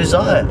on your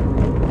desire.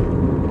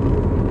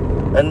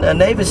 And a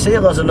Navy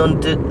SEAL has an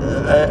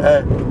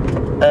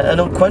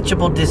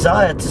unquenchable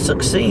desire to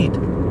succeed.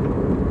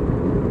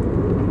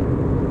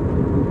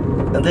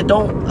 And they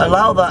don't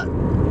allow that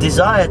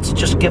desire to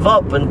just give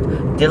up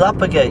and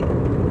dilapidate.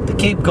 They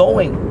keep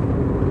going.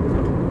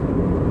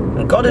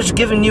 And God has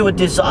given you a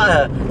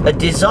desire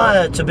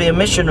to be a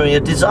missionary, a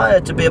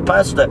desire to be a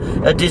pastor,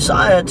 a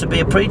desire to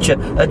be a preacher,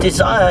 a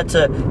desire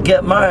to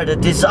get married, a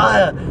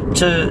desire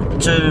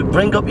to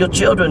bring up your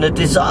children, a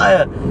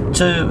desire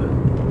to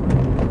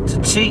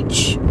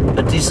teach,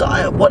 a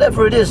desire,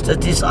 whatever it is, a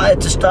desire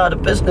to start a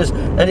business,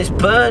 and it's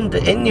burned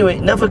in you,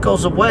 it never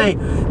goes away,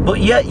 but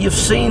yet you've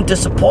seen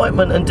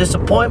disappointment and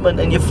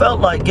you felt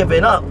like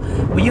giving up.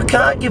 Well, you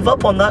can't give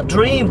up on that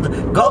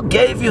dream. God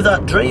gave you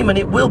that dream, and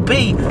it will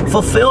be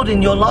fulfilled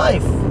in your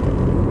life.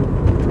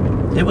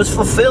 It was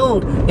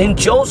fulfilled in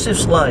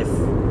Joseph's life,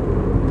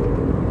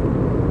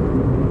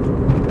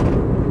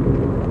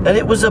 and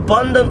it was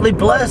abundantly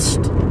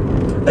blessed,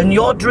 and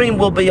your dream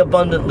will be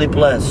abundantly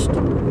blessed.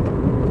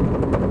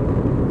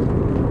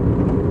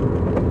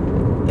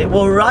 It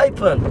will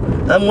ripen,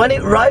 and when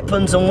it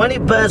ripens and when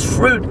it bears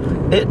fruit,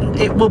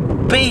 it will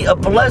be a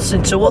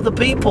blessing to other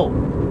people.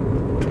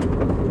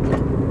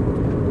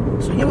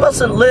 So you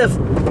mustn't live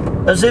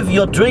as if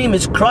your dream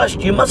is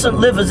crushed. You mustn't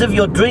live as if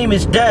your dream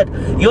is dead.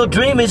 Your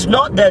dream is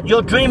not dead.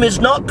 Your dream is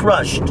not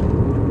crushed.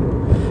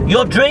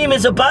 Your dream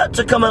is about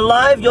to come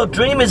alive. Your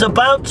dream is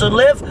about to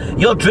live.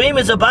 Your dream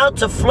is about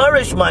to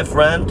flourish, my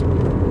friend.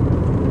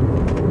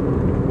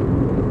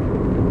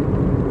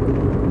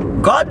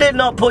 God did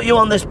not put you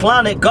on this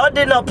planet. God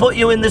did not put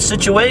you in this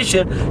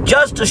situation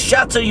just to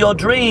shatter your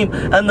dream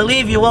and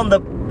leave you on the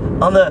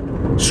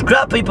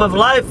scrap heap of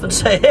life and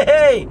say,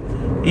 hey,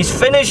 he's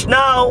finished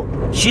now.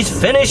 She's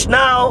finished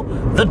now.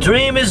 The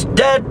dream is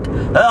dead.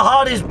 Her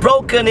heart is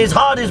broken. His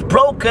heart is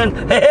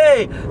broken.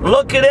 Hey,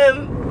 look at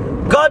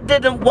him. God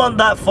didn't want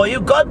that for you.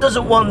 God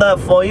doesn't want that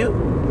for you.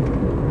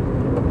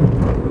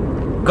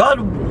 God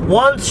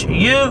wants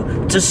you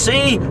to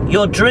see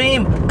your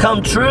dream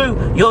come true,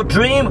 your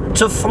dream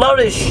to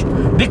flourish,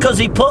 because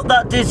he put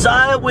that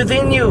desire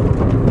within you.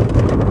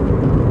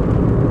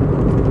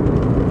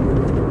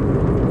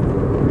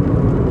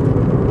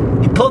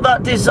 He put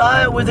that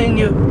desire within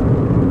you.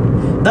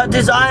 That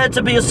desire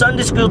to be a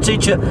Sunday school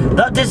teacher,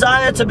 that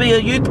desire to be a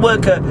youth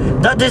worker,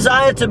 that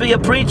desire to be a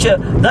preacher,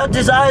 that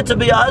desire to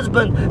be a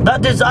husband,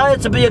 that desire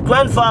to be a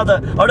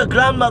grandfather or a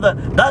grandmother,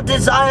 that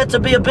desire to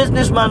be a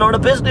businessman or a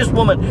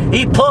businesswoman.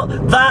 He put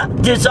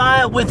that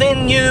desire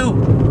within you.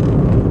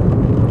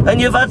 And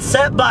you've had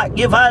setback,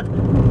 you've had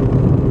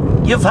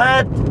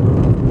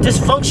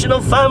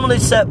dysfunctional family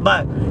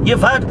setback,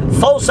 you've had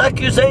false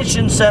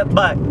accusation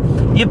setback,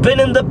 you've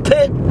been in the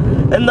pit,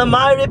 in the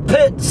miry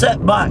pit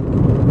setback.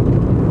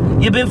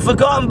 You've been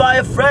forgotten by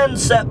a friend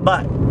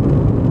setback.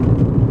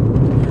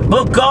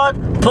 But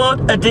God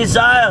put a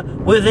desire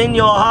within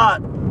your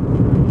heart,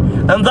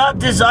 and that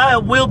desire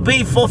will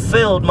be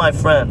fulfilled, my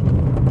friend.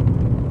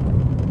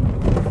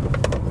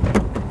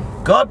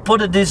 God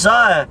put a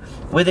desire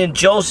within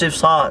Joseph's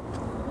heart.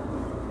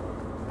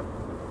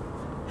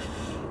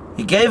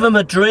 He gave him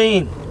a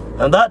dream,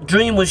 and that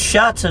dream was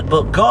shattered,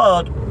 but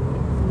God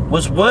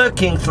was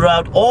working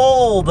throughout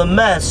all the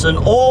mess and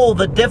all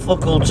the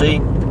difficulty.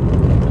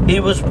 He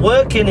was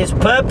working his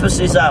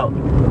purposes out.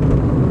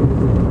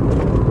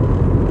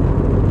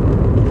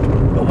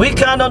 And We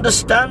can't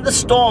understand the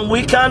storm.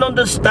 We can't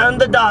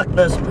understand the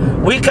darkness.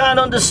 We can't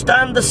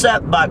understand the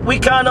setback. We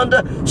can't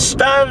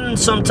understand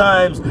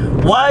sometimes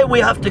why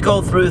we have to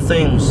go through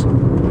things.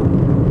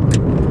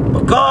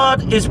 But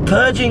God is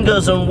purging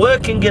us and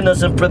working in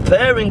us and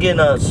preparing in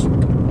us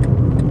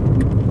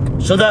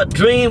so that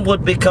dream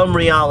would become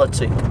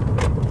reality.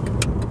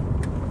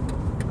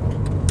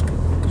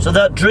 So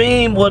that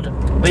dream would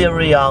be a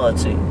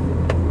reality.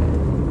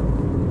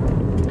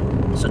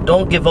 So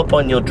don't give up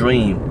on your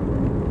dream.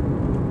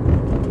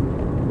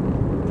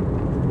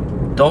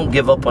 Don't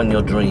give up on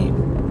your dream.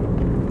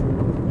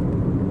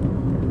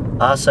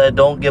 I said,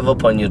 don't give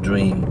up on your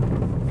dream.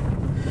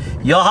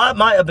 Your heart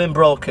might have been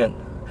broken.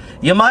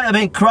 You might have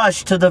been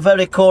crushed to the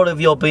very core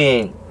of your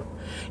being.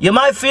 You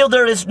might feel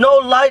there is no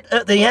light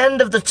at the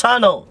end of the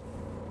tunnel.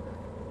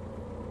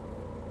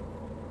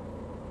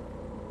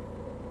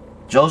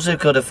 Joseph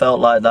could have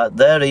felt like that.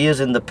 There he is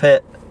in the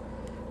pit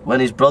when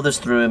his brothers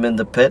threw him in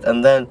the pit,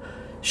 and then,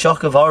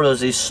 shock of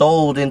horrors, he's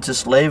sold into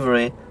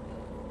slavery.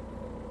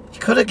 He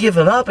could have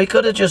given up. He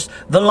could have just,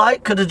 the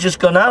light could have just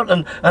gone out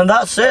and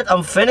that's it.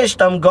 I'm finished.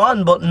 I'm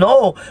gone. But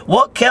no,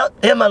 what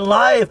kept him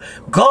alive?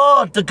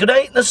 God, the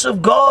greatness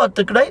of God,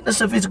 the greatness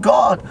of his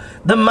God,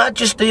 the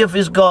majesty of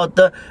his God,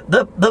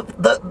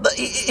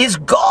 his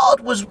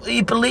God was,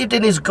 he believed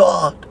in his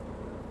God.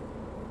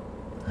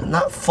 And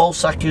that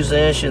false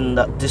accusation,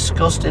 that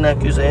disgusting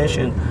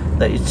accusation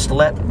that he'd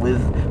slept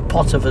with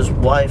Potiphar's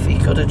wife, he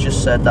could have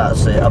just said,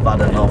 that's it, I've had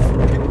enough.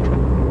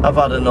 I've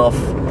had enough.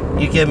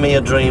 You give me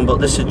a dream, but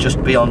this is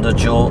just beyond a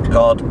joke,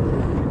 God.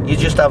 You're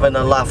just having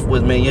a laugh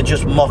with me. You're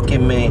just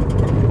mocking me.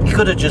 He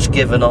could have just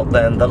given up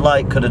then. The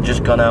light could have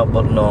just gone out,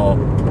 but no.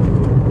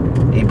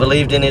 He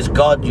believed in his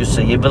God, you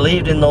see. He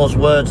believed in those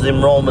words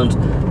in Romans.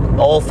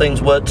 All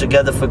things work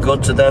together for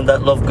good to them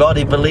that love God.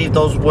 He believed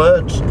those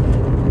words.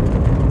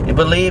 He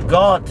believed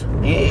God.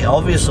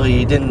 Obviously,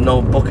 he didn't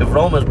know the book of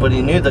Romans, but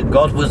he knew that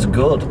God was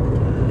good.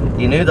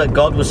 He knew that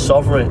God was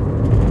sovereign.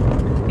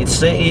 He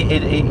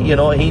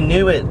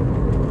knew it.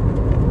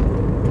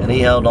 And he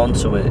held on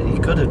to it. He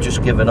could have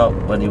just given up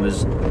when he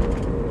was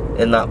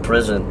in that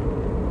prison.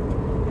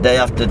 Day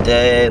after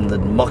day, and the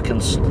muck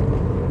and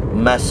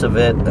mess of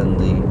it, and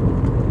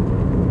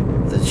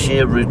the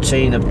sheer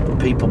routine of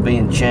people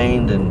being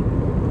chained. And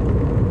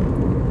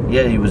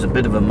yeah, he was a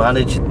bit of a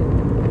manager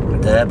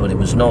there, but it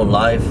was no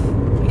life.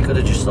 He could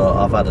have just thought,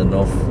 I've had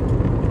enough.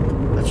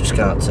 I just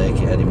can't take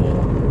it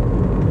anymore.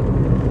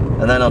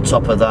 And then on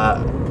top of that,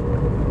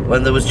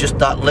 when there was just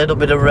that little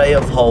bit of ray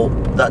of hope,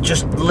 that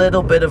just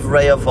little bit of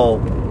ray of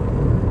hope,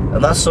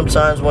 and that's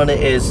sometimes when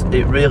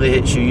it really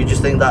hits you. You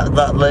just think that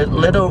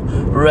little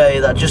ray,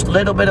 that just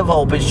little bit of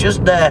hope, it's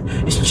just there.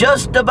 It's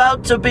just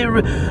about to be,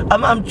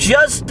 I'm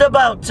just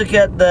about to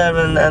get there,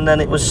 and then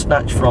it was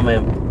snatched from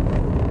him.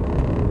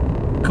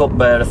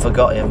 Cupbearer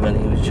forgot him, and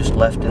he was just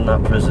left in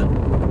that prison.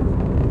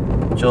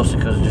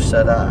 Joseph could have just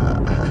said,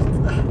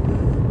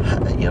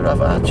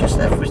 just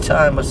every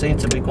time I seem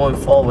to be going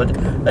forward,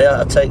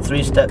 I take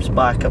 3 steps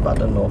back. I've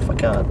had enough. I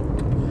can't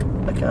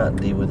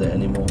deal with it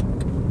anymore.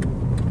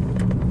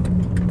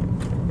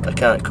 I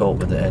can't cope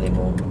with it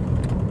anymore.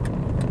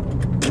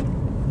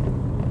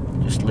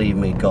 Just leave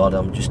me, God.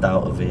 I'm just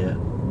out of here.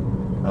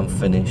 I'm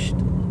finished.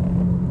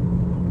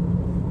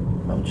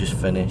 I'm just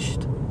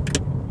finished.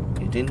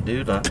 He didn't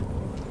do that.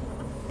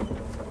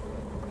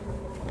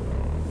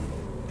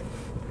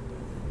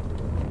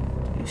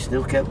 He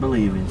still kept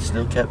believing,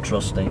 still kept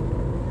trusting.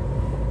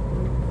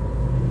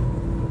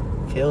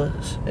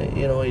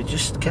 He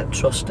just kept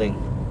trusting.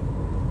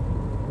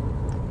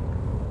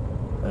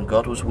 And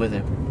God was with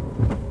him.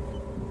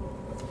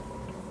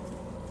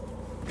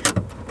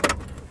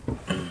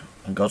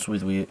 And God's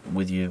with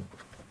you.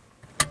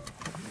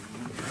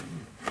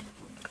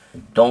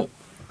 Don't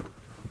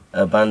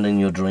abandon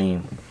your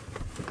dream.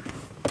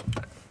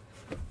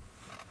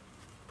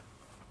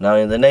 Now,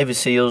 in the Navy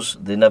SEALs,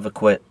 they never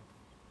quit.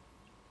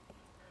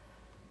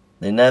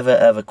 They never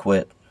ever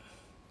quit.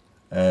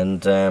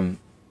 And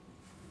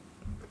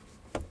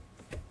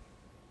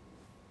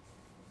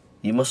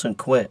you mustn't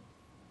quit.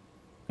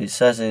 It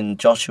says in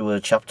Joshua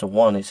chapter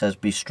 1, it says,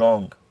 be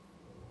strong.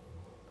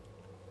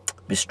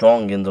 Be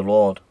strong in the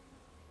Lord.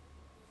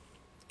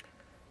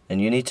 And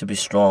you need to be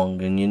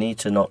strong, and you need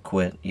to not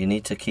quit. You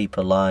need to keep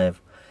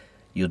alive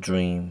your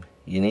dream.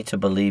 You need to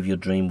believe your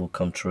dream will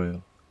come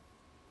true.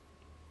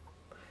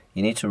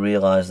 You need to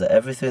realize that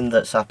everything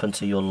that's happened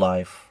to your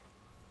life,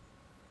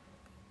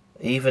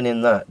 even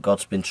in that,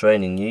 God's been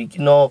training you. You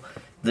know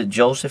that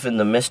Joseph, in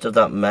the midst of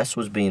that mess,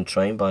 was being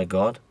trained by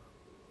God.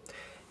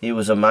 He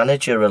was a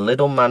manager, a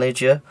little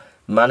manager,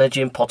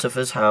 managing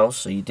Potiphar's house.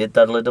 So he did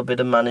that little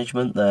bit of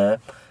management there.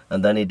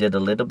 And then he did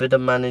a little bit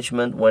of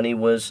management when he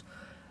was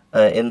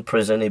in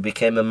prison. He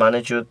became a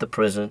manager of the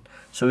prison.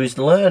 So he's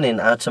learning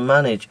how to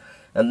manage.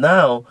 And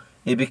now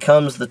he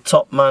becomes the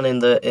top man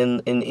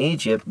in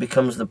Egypt,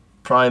 becomes the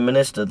prime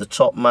minister, the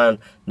top man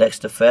next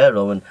to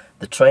Pharaoh. And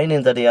the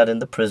training that he had in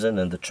the prison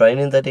and the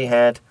training that he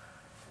had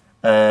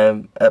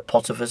at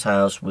Potiphar's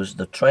house was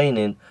the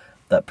training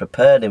that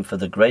prepared him for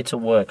the greater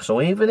work.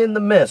 So even in the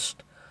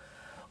midst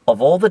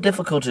of all the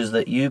difficulties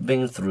that you've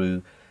been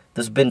through,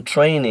 there's been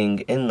training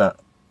in that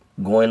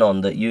going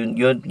on that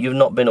you've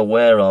not been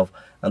aware of,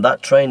 and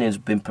that training has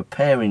been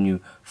preparing you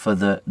for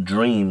the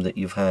dream that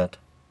you've had.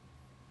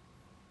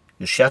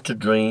 Your shattered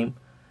dream,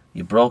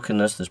 your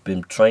brokenness, there's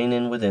been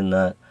training within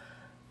that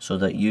so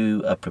that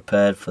you are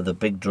prepared for the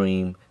big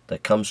dream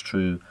that comes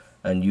true,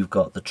 and you've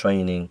got the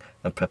training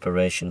and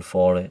preparation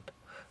for it.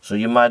 So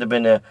you might have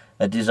been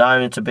a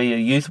desiring to be a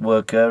youth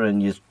worker,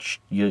 and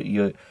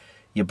you're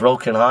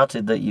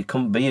broken-hearted that you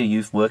couldn't be a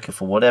youth worker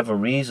for whatever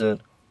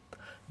reason,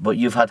 but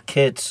you've had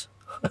kids,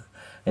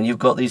 and you've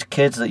got these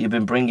kids that you've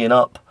been bringing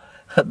up.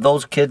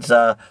 Those kids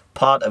are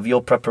part of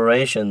your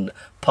preparation,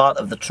 part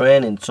of the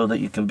training so that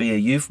you can be a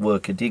youth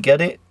worker. Do you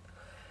get it?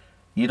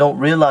 You don't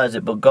realize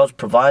it, but God's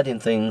providing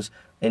things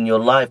in your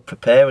life,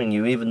 preparing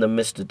you even in the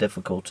midst of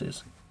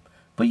difficulties.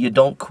 But you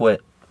don't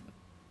quit.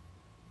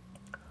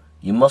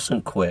 You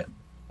mustn't quit.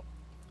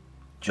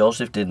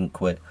 Joseph didn't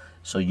quit,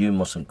 so you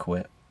mustn't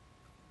quit.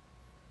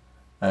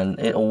 And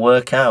it'll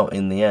work out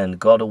in the end.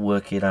 God will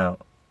work it out.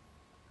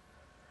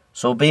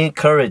 So be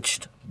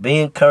encouraged. Be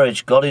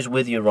encouraged. God is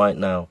with you right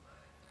now.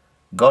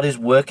 God is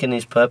working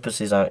His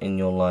purposes out in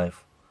your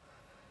life.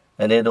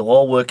 And it'll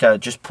all work out.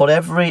 Just put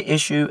every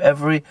issue,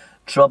 every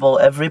trouble,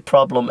 every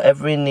problem,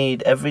 every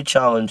need, every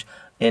challenge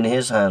in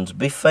His hands.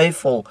 Be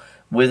faithful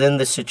within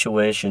the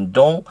situation.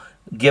 Don't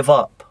give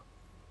up.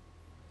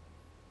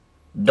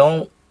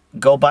 Don't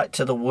go back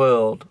to the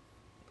world.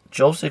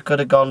 Joseph could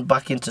have gone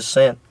back into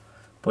sin,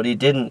 but he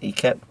didn't. He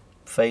kept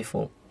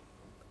faithful.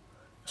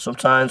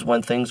 Sometimes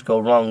when things go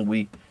wrong,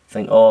 we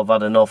think, oh, I've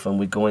had enough, and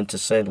we go into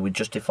sin. We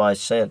justify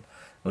sin.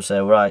 We say,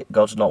 right,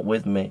 God's not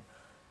with me.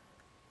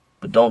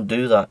 But don't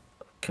do that.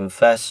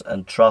 Confess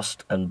and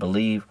trust and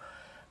believe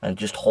and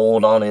just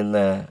hold on in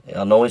there.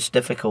 I know it's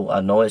difficult. I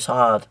know it's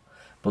hard.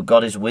 But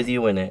God is with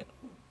you in it.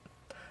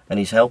 And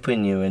He's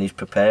helping you and He's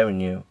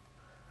preparing you.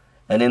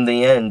 And in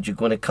the end, you're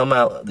going to come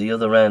out the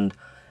other end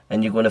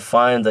and you're going to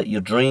find that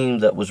your dream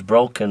that was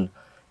broken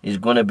is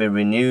going to be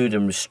renewed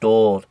and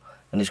restored.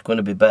 And it's going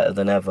to be better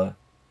than ever.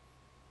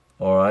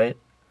 All right?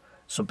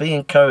 So be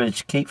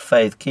encouraged. Keep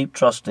faith. Keep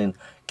trusting.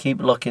 Keep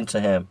looking to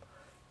Him.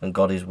 And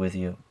God is with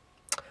you.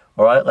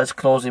 All right? Let's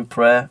close in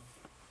prayer.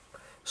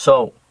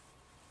 So,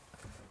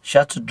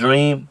 shattered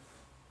dream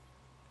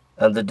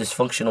and the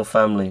dysfunctional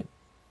family.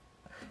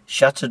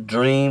 Shattered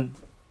dream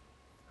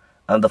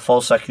and the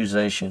false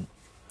accusation.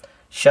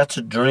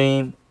 Shattered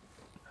dream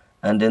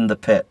and in the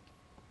pit.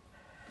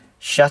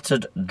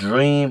 Shattered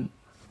dream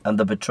and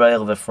the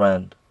betrayal of a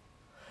friend.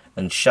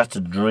 And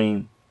shattered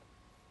dream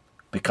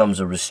becomes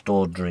a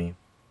restored dream.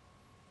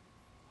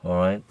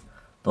 Alright?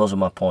 Those are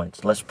my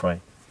points. Let's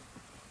pray.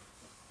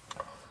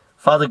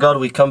 Father God,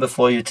 we come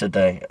before you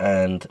today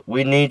and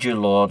we need you,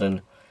 Lord.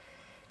 And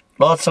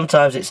Lord,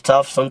 sometimes it's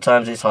tough,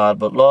 sometimes it's hard,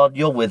 but Lord,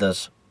 you're with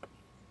us.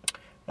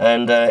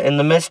 And in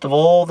the midst of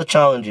all the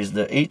challenges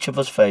that each of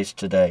us face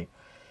today,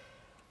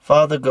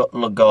 Father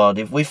God,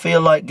 if we feel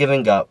like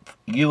giving up,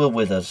 you are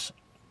with us.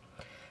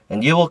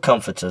 And you will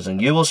comfort us,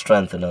 and you will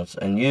strengthen us,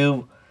 and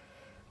you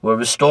will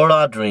restore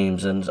our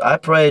dreams. And I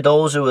pray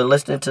those who are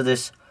listening to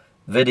this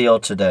video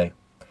today,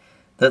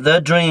 that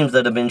their dreams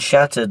that have been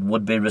shattered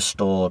would be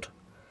restored,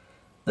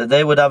 that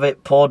they would have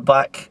it poured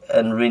back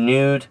and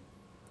renewed.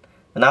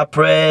 And I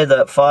pray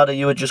that, Father,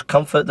 you would just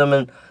comfort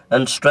them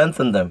and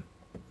strengthen them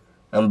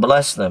and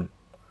bless them.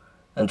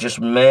 And just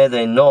may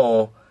they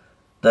know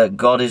that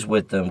God is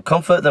with them.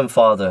 Comfort them,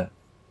 Father,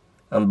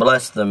 and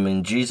bless them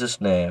in Jesus'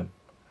 name.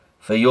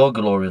 For your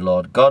glory,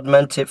 Lord. God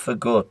meant it for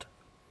good.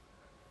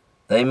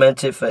 They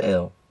meant it for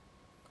ill.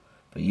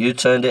 But you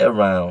turned it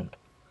around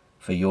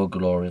for your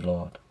glory,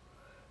 Lord.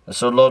 And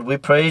so, Lord, we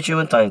praise you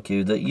and thank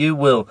you that you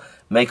will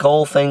make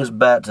all things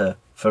better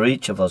for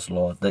each of us,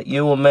 Lord. That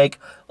you will make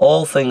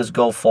all things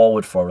go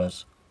forward for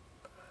us.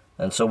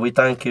 And so we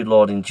thank you,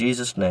 Lord, in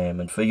Jesus' name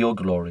and for your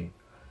glory.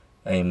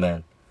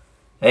 Amen.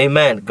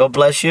 Amen. God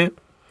bless you.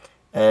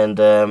 And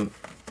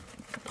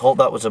hope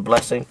that was a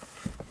blessing.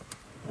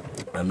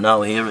 I'm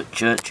now here at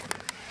church.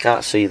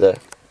 Can't see the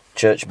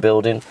church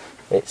building.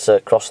 It's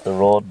across the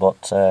road,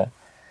 but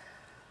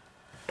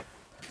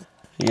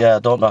yeah, I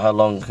don't know how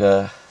long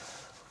got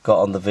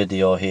on the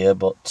video here,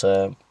 but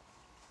I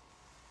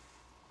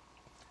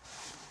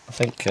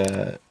think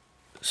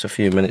it's a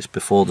few minutes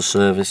before the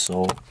service,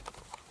 so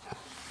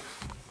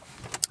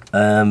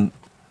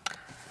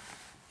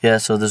yeah,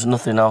 so there's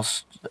nothing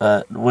else.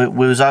 We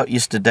was out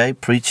yesterday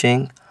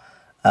preaching.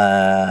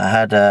 I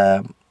had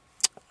a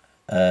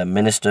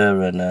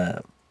minister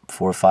and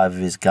 4 or 5 of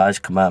his guys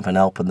come out and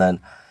help, and then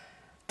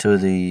 2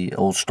 of the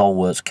old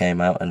stalwarts came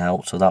out and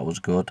helped, so that was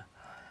good.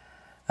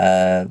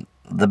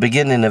 The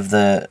beginning of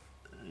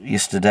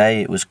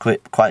yesterday, it was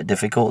quite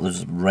difficult. There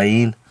was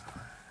rain,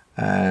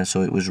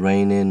 so it was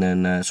raining,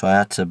 and so I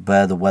had to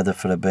bear the weather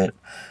for a bit.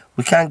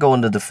 We can't go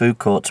under the food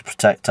court to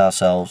protect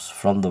ourselves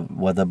from the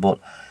weather, but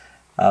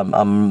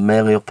I'm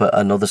mainly up at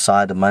another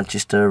side of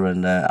Manchester,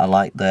 and I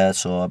like there,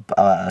 so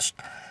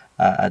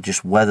I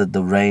just weathered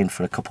the rain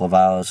for a couple of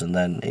hours, and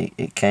then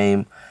it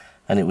came,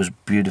 and it was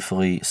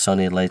beautifully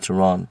sunny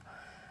later on.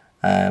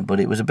 but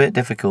it was a bit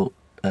difficult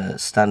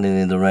standing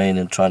in the rain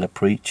and trying to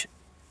preach.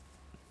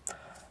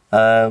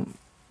 But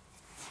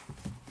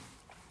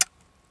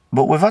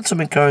we've had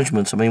some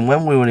encouragements. I mean,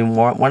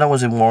 when I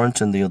was in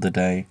Warrington the other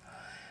day,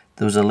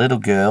 there was a little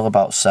girl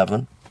about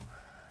 7,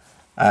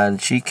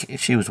 and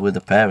she was with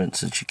her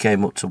parents, and she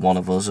came up to one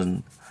of us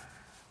and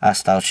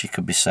asked how she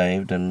could be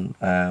saved, and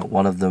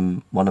one of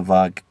the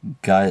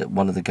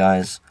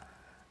guys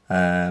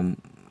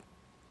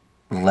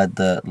led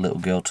the little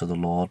girl to the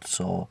Lord.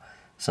 So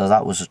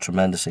that was a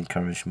tremendous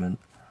encouragement.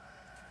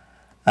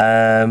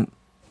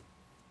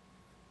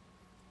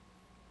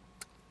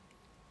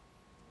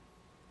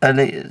 And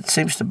it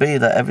seems to be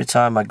that every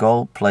time I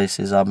go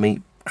places, I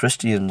meet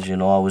Christians. You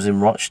know, I was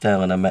in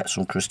Rochdale and I met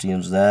some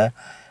Christians there,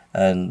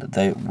 and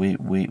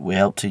we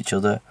helped each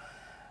other.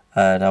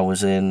 And I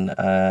was in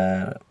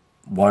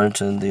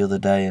Warrington the other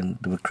day, and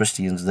there were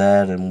Christians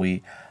there, and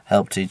we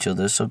helped each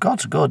other. So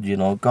God's good, you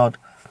know. God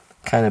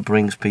kind of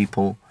brings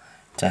people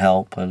to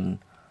help, and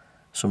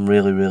some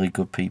really, really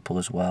good people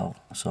as well.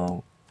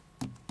 So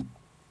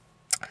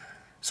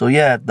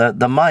yeah,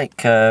 the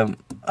mic.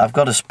 I've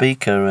got a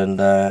speaker,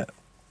 and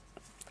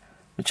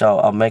which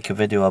I'll make a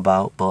video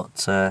about.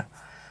 But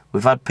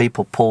we've had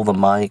people pull the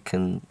mic,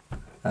 and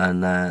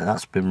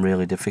that's been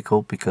really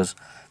difficult because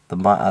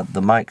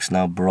the mic's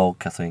now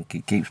broke. I think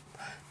it keeps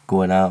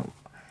going out.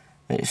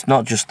 It's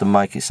not just the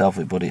mic itself,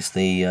 but it's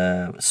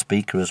the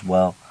speaker as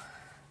well.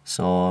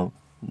 So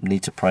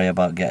need to pray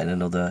about getting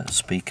another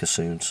speaker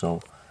soon.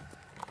 So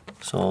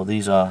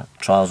these are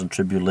trials and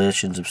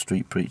tribulations of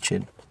street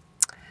preaching.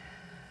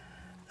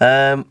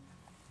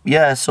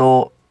 Yeah,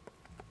 so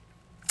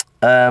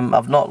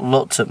I've not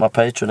looked at my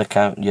Patreon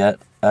account yet.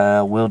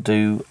 We'll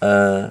do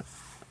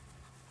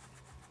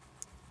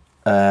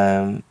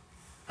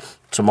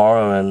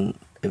tomorrow, and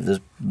if there's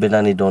been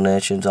any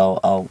donations,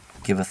 I'll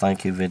give a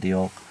thank you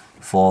video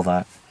for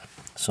that.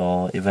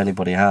 So if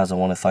anybody has, I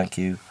want to thank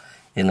you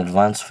in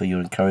advance for your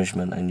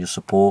encouragement and your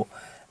support,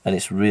 and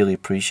it's really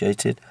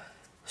appreciated.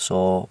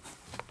 So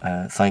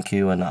thank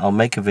you, and I'll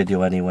make a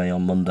video anyway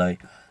on Monday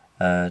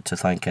to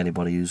thank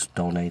anybody who's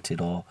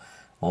donated or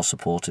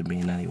supported me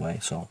in any way.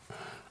 So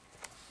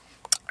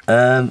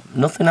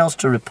nothing else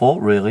to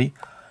report really.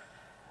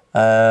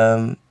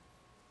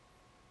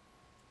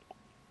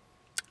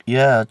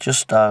 Yeah, I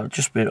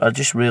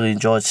just really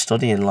enjoyed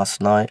studying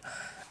last night.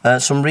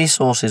 Some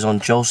resources on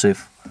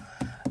Joseph.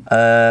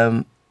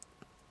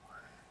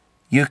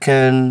 You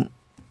can.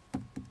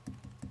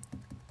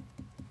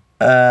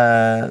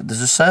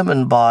 There's a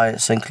sermon by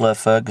Sinclair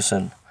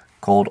Ferguson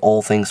called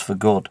 "All Things for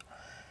Good."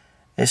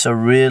 It's a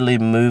really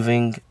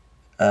moving,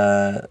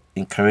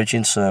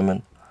 encouraging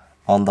sermon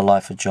on the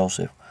life of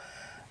Joseph.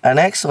 An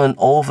excellent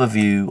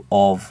overview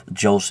of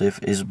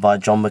Joseph is by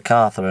John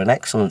MacArthur. An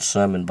excellent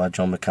sermon by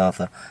John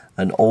MacArthur.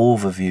 An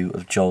overview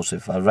of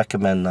Joseph. I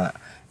recommend that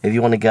if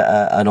you want to get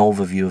an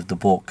overview of the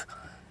book.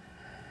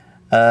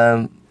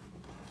 And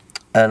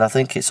I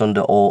think it's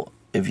under all.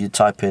 If you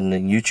type in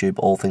YouTube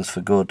 "All Things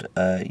for Good,"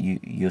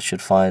 you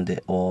should find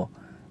it, or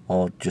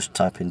just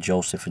type in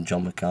Joseph and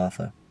John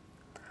MacArthur.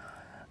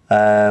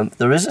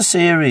 There is a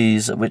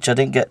series which I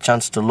didn't get a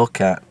chance to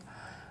look at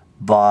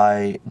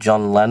by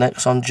John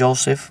Lennox on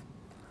Joseph.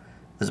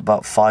 There's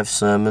about 5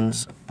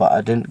 sermons, but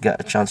I didn't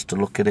get a chance to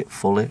look at it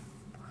fully.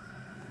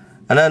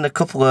 And then a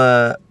couple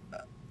of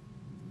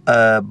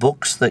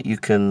books that you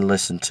can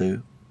listen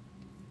to.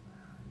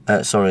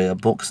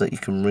 Books that you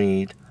can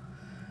read.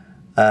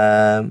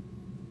 There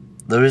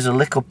is a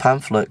little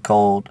pamphlet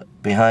called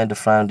 "Behind a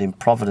Frown in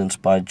Providence"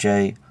 by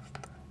J.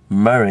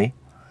 Murray,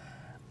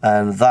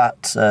 and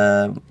that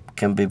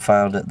can be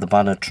found at the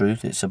Banner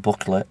Truth. It's a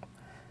booklet,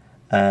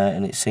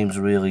 and it seems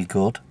really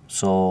good.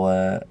 So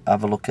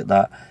have a look at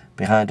that.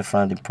 "Behind a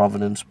Frown in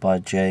Providence" by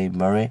J.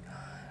 Murray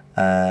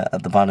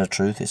at the Banner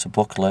Truth. It's a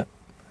booklet.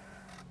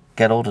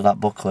 Get hold of that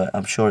booklet.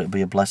 I'm sure it'll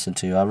be a blessing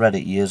to you. I read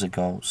it years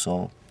ago.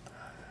 So,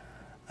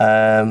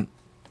 and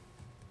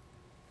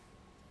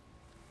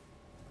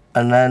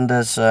then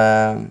there's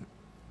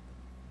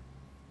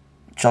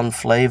John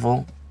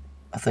Flavel.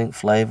 I think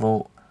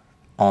Flavel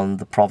on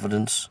the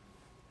Providence.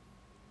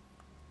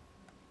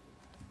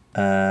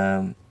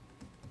 Have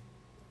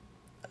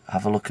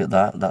a look at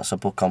that. That's a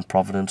book on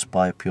Providence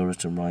by a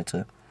Puritan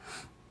writer.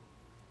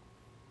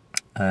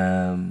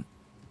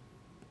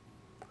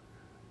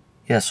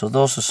 Yeah, so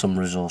those are some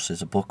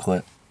resources: a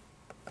booklet,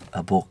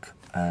 a book,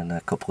 and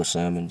a couple of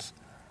sermons.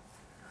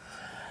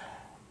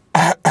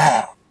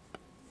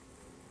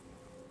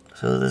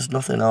 So there's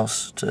nothing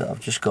else to.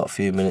 I've just got a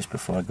few minutes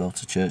before I go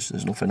to church.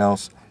 There's nothing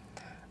else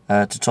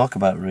to talk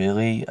about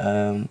really.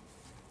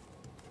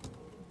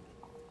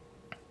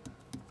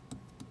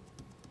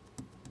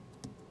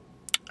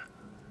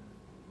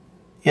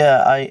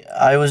 Yeah,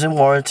 I was in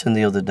Warrington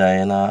the other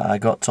day, and I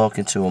got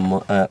talking to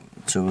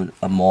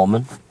a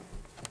Mormon,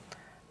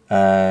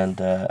 and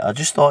I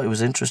just thought it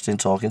was interesting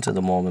talking to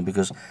the Mormon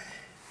because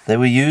they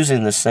were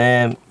using the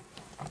same.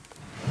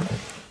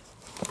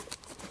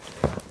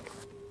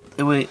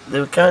 They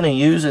were kind of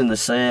using the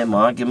same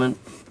argument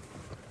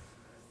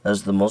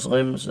as the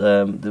Muslims.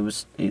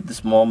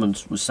 This Mormon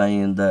was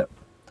saying that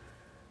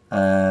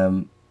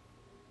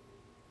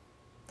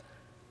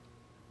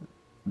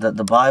that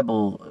the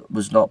Bible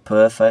was not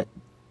perfect,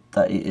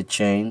 that it had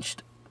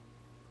changed,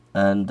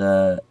 and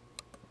that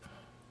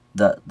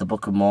the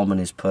Book of Mormon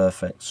is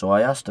perfect. So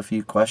I asked a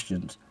few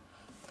questions.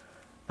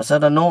 I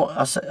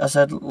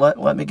said,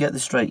 let me get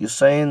this straight. You're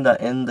saying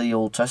that in the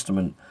Old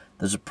Testament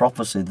there's a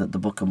prophecy that the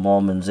Book of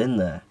Mormon's in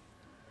there.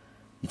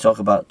 You talk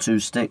about 2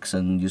 sticks,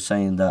 and you're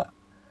saying that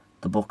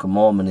the Book of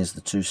Mormon is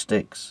the 2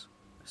 sticks.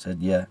 He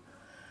said, yeah.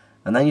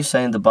 And then you're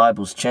saying the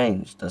Bible's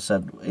changed. I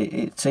said,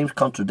 it seems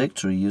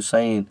contradictory. You're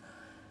saying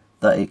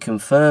that it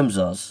confirms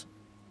us.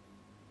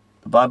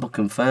 The Bible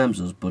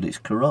confirms us, but it's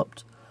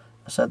corrupt.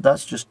 I said,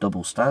 that's just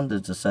double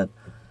standards. I said,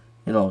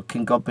 you know,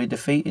 can God be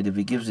defeated? If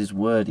he gives his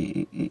word,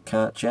 it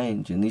can't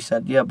change. And he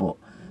said, yeah, but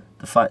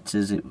the fact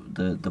is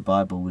the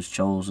Bible was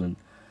chosen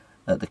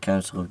at the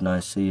Council of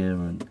Nicaea,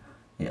 and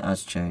it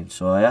has changed.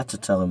 So I had to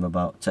tell him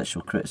about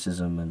textual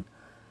criticism and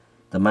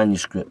the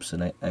manuscripts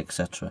and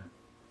etc.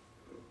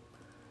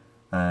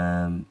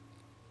 But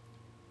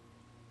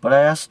I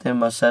asked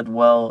him, I said,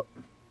 well,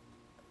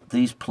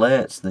 these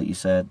plates that you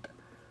said,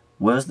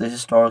 where's the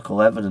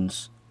historical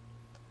evidence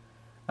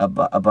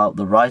about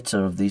the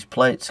writer of these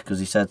plates? Because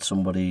he said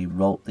somebody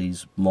wrote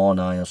these,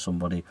 Moroni or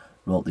somebody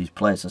wrote these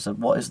plates. I said,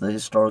 what is the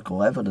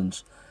historical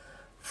evidence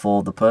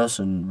for the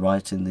person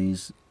writing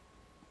these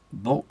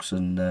books?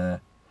 And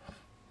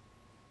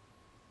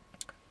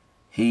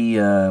he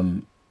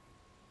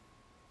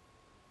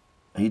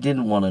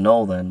didn't want to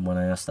know then when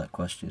I asked that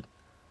question.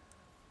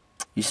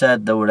 He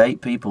said there were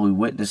 8 people who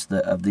witnessed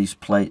of these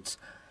plates,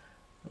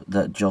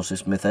 that Joseph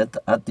Smith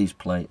had these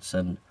plates.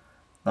 And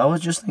I was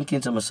just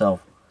thinking to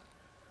myself,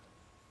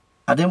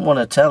 I didn't want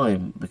to tell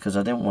him because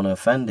I didn't want to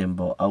offend him,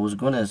 but I was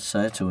going to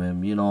say to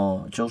him, you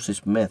know, Joseph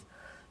Smith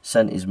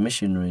sent his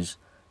missionaries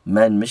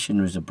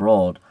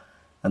abroad,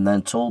 and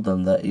then told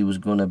them that he was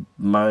going to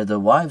marry their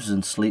wives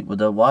and sleep with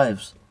their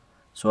wives.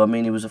 So, I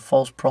mean, he was a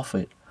false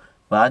prophet.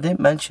 But I didn't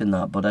mention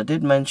that, but I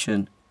did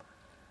mention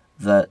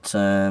that,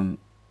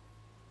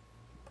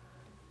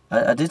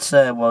 I did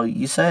say, well,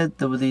 you said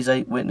there were these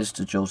 8 witnesses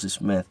to Joseph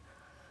Smith.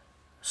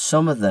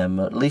 Some of them,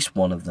 at least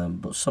one of them,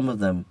 but some of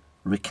them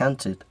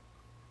recanted.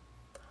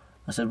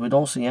 I said, we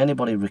don't see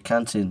anybody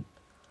recanting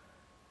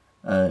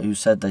who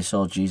said they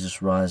saw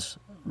Jesus rise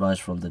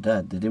from the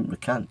dead. They didn't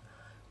recant.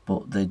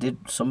 But they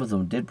did. Some of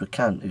them did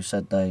recant who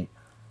said they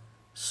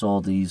saw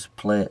these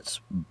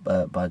plates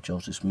by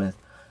Joseph Smith.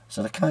 I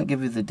said, I can't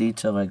give you the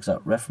detailed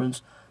exact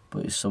reference,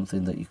 but it's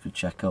something that you could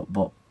check out.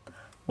 But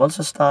once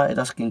I started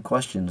asking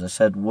questions, I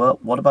said, well,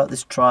 what about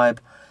this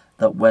tribe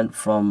that went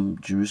from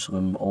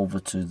Jerusalem over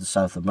to the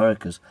South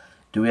Americas?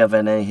 Do we have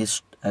any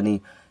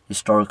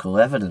historical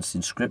evidence,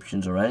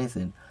 inscriptions or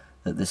anything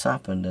that this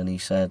happened? And he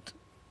said,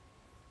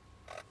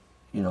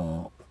 you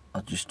know,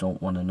 I just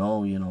don't want to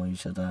know, you know. He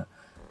said,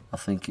 I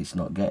think it's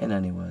not getting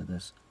anywhere,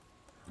 this.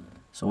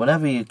 So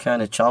whenever you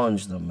kind of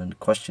challenge them and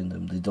question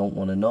them, they don't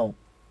want to know.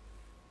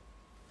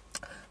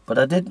 But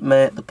I did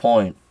make the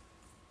point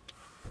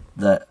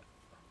that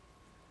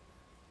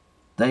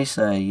they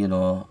say, you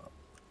know,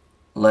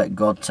 let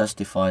God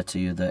testify to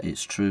you that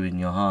it's true in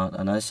your heart.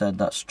 And I said,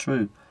 that's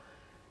true.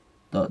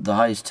 The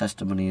highest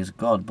testimony is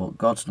God, but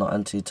God's not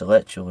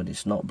anti-intellectual and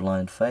it's not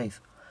blind faith.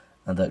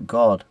 And that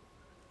God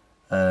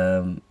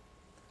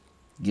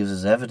gives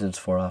us evidence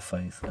for our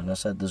faith. And I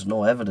said, there's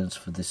no evidence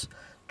for this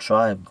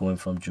tribe going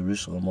from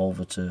Jerusalem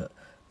over to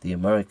the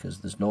Americas.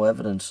 There's no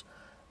evidence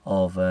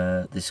of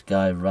this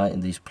guy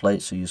writing these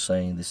plates, so you're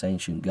saying, this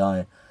ancient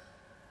guy.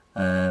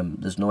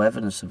 There's no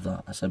evidence of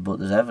that. I said, but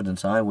there's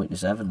evidence,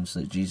 eyewitness evidence,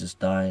 that Jesus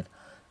died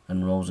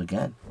and rose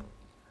again.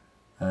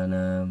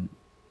 And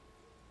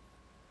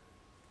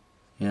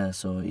yeah,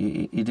 so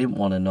he didn't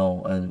want to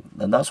know. And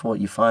that's what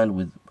you find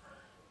with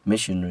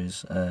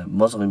missionaries,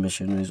 Muslim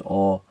missionaries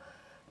or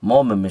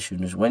Mormon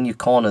missionaries. When you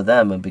corner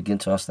them and begin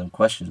to ask them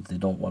questions, they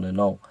don't want to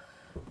know.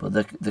 But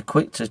they're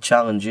quick to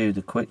challenge you,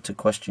 they're quick to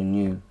question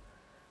you.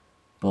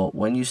 But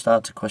when you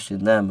start to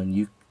question them and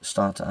you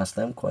start to ask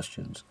them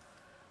questions,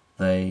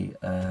 they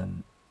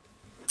don't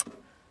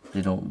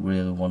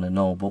really want to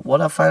know. But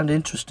what I found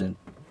interesting,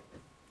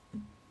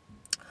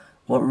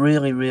 what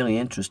really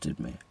interested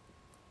me,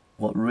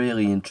 what was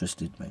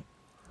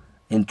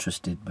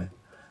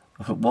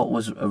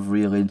of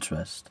real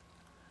interest,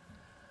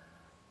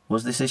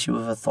 was this issue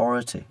of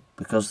authority.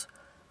 Because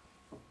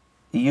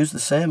he used the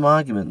same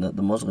argument that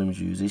the Muslims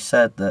use. He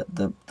said that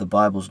the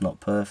Bible's not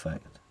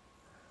perfect.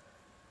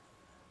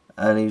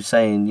 And he was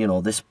saying, you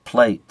know, these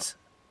plates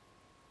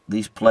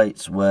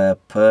were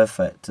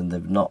perfect and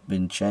they've not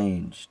been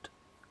changed.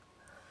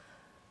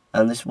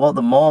 And this, what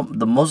the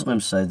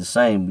Muslims say the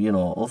same, you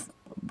know,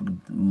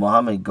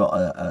 Muhammad got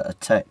a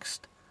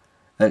text,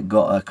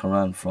 got a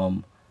Quran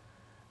from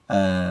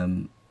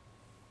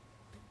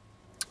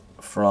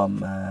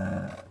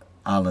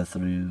Allah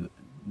through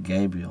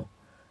Gabriel.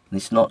 And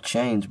it's not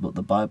changed, but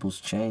the Bible's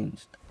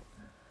changed.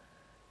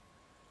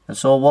 And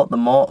so what the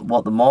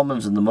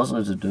Mormons and the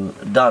Muslims have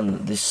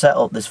done, they set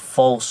up this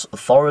false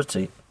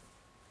authority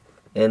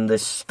in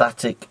this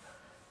static,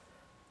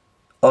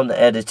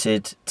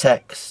 unedited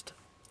text.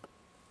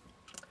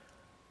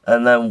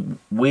 And then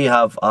we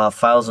have our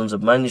thousands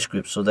of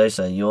manuscripts, so they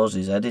say yours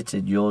is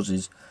edited, yours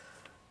is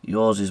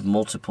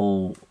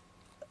multiple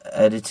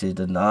edited,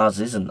 and ours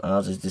isn't.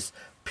 Ours is this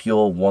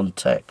pure one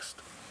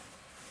text.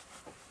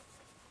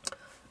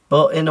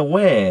 But in a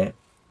way,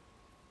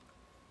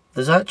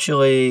 there's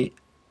actually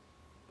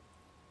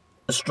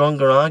a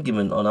stronger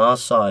argument on our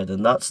side,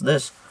 and that's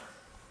this.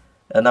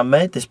 And I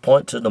made this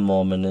point to the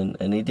Mormon,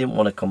 and he didn't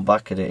want to come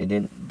back at it. He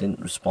didn't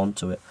respond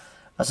to it.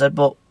 I said,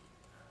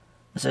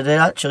 it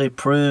actually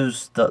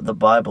proves that the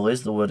Bible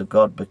is the Word of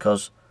God,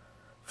 because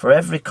for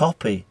every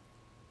copy,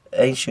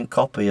 ancient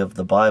copy of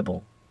the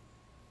Bible,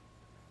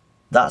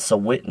 that's a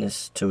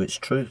witness to its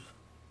truth.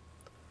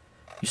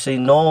 You see,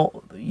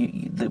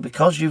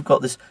 because you've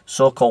got this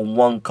so-called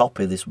one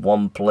copy, this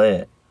one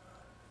plate,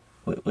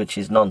 which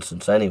is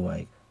nonsense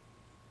anyway,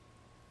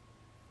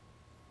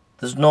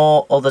 there's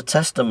no other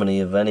testimony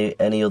of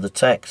any other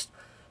text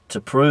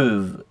to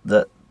prove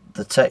that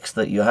the text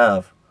that you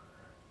have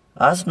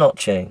has not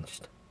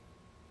changed.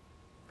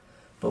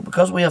 But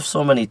because we have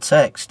so many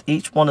texts,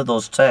 each one of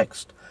those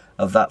texts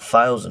of that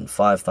 1,000,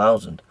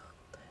 5,000,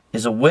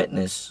 is a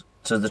witness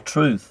to the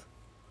truth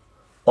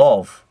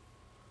of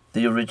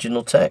the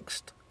original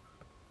text.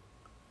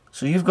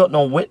 So you've got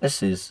no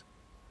witnesses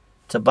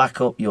to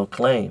back up your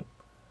claim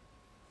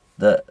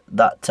that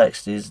that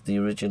text is the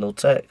original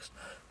text.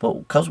 But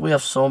because we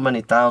have so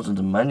many thousands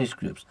of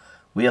manuscripts,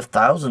 we have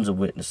thousands of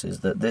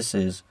witnesses that this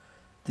is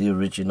the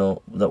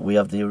original, that we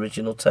have the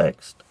original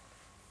text.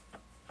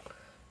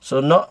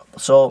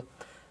 So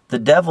the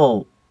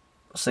devil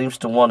seems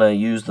to want to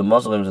use the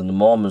Muslims and the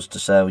Mormons to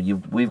say,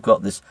 we've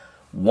got this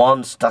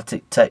one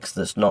static text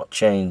that's not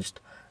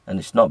changed, and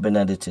it's not been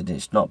edited,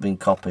 it's not been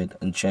copied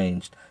and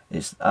changed.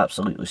 It's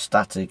absolutely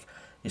static.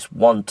 It's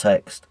one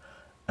text,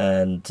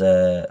 and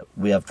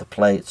we have the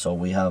plates, or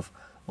we have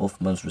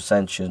Uthman's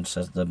recension,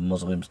 says the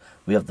Muslims.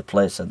 We have the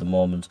plates, said the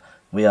Mormons.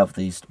 We have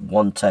these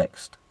one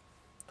text.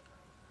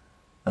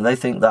 And they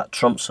think that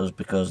trumps us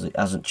because it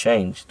hasn't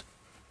changed.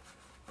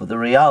 But the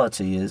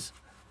reality is,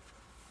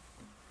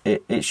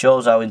 it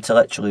shows how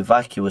intellectually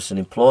vacuous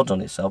and implodes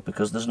on itself,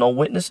 because there's no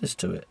witnesses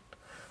to it.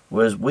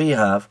 Whereas we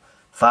have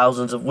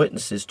thousands of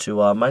witnesses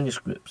to our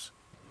manuscripts,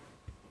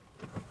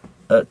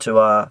 to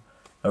our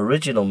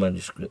original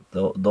manuscript.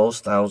 Those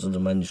thousands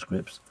of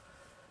manuscripts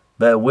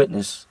bear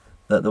witness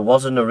that there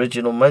was an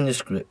original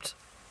manuscript.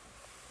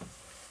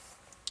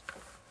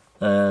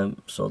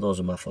 So those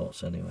are my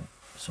thoughts anyway.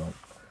 So,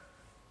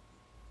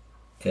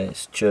 okay,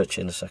 it's church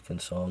in a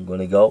second, so I'm going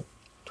to go.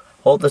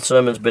 Hope the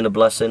sermon's been a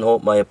blessing.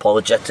 Hope my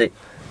apologetic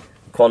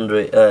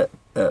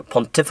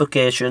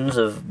pontifications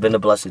have been a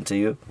blessing to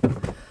you.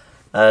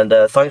 And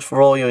thanks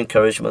for all your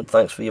encouragement.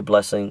 Thanks for your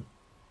blessing.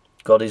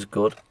 God is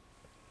good.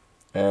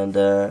 And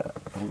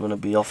I'm going to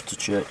be off to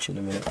church in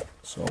a minute.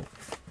 So.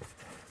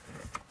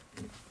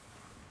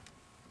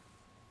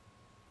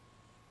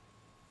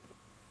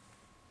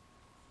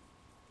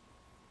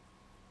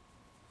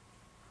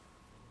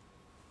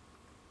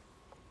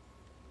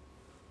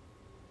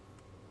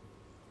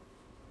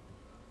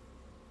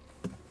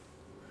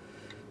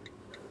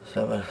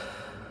 I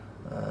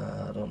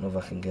don't know if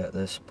I can get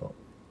this, but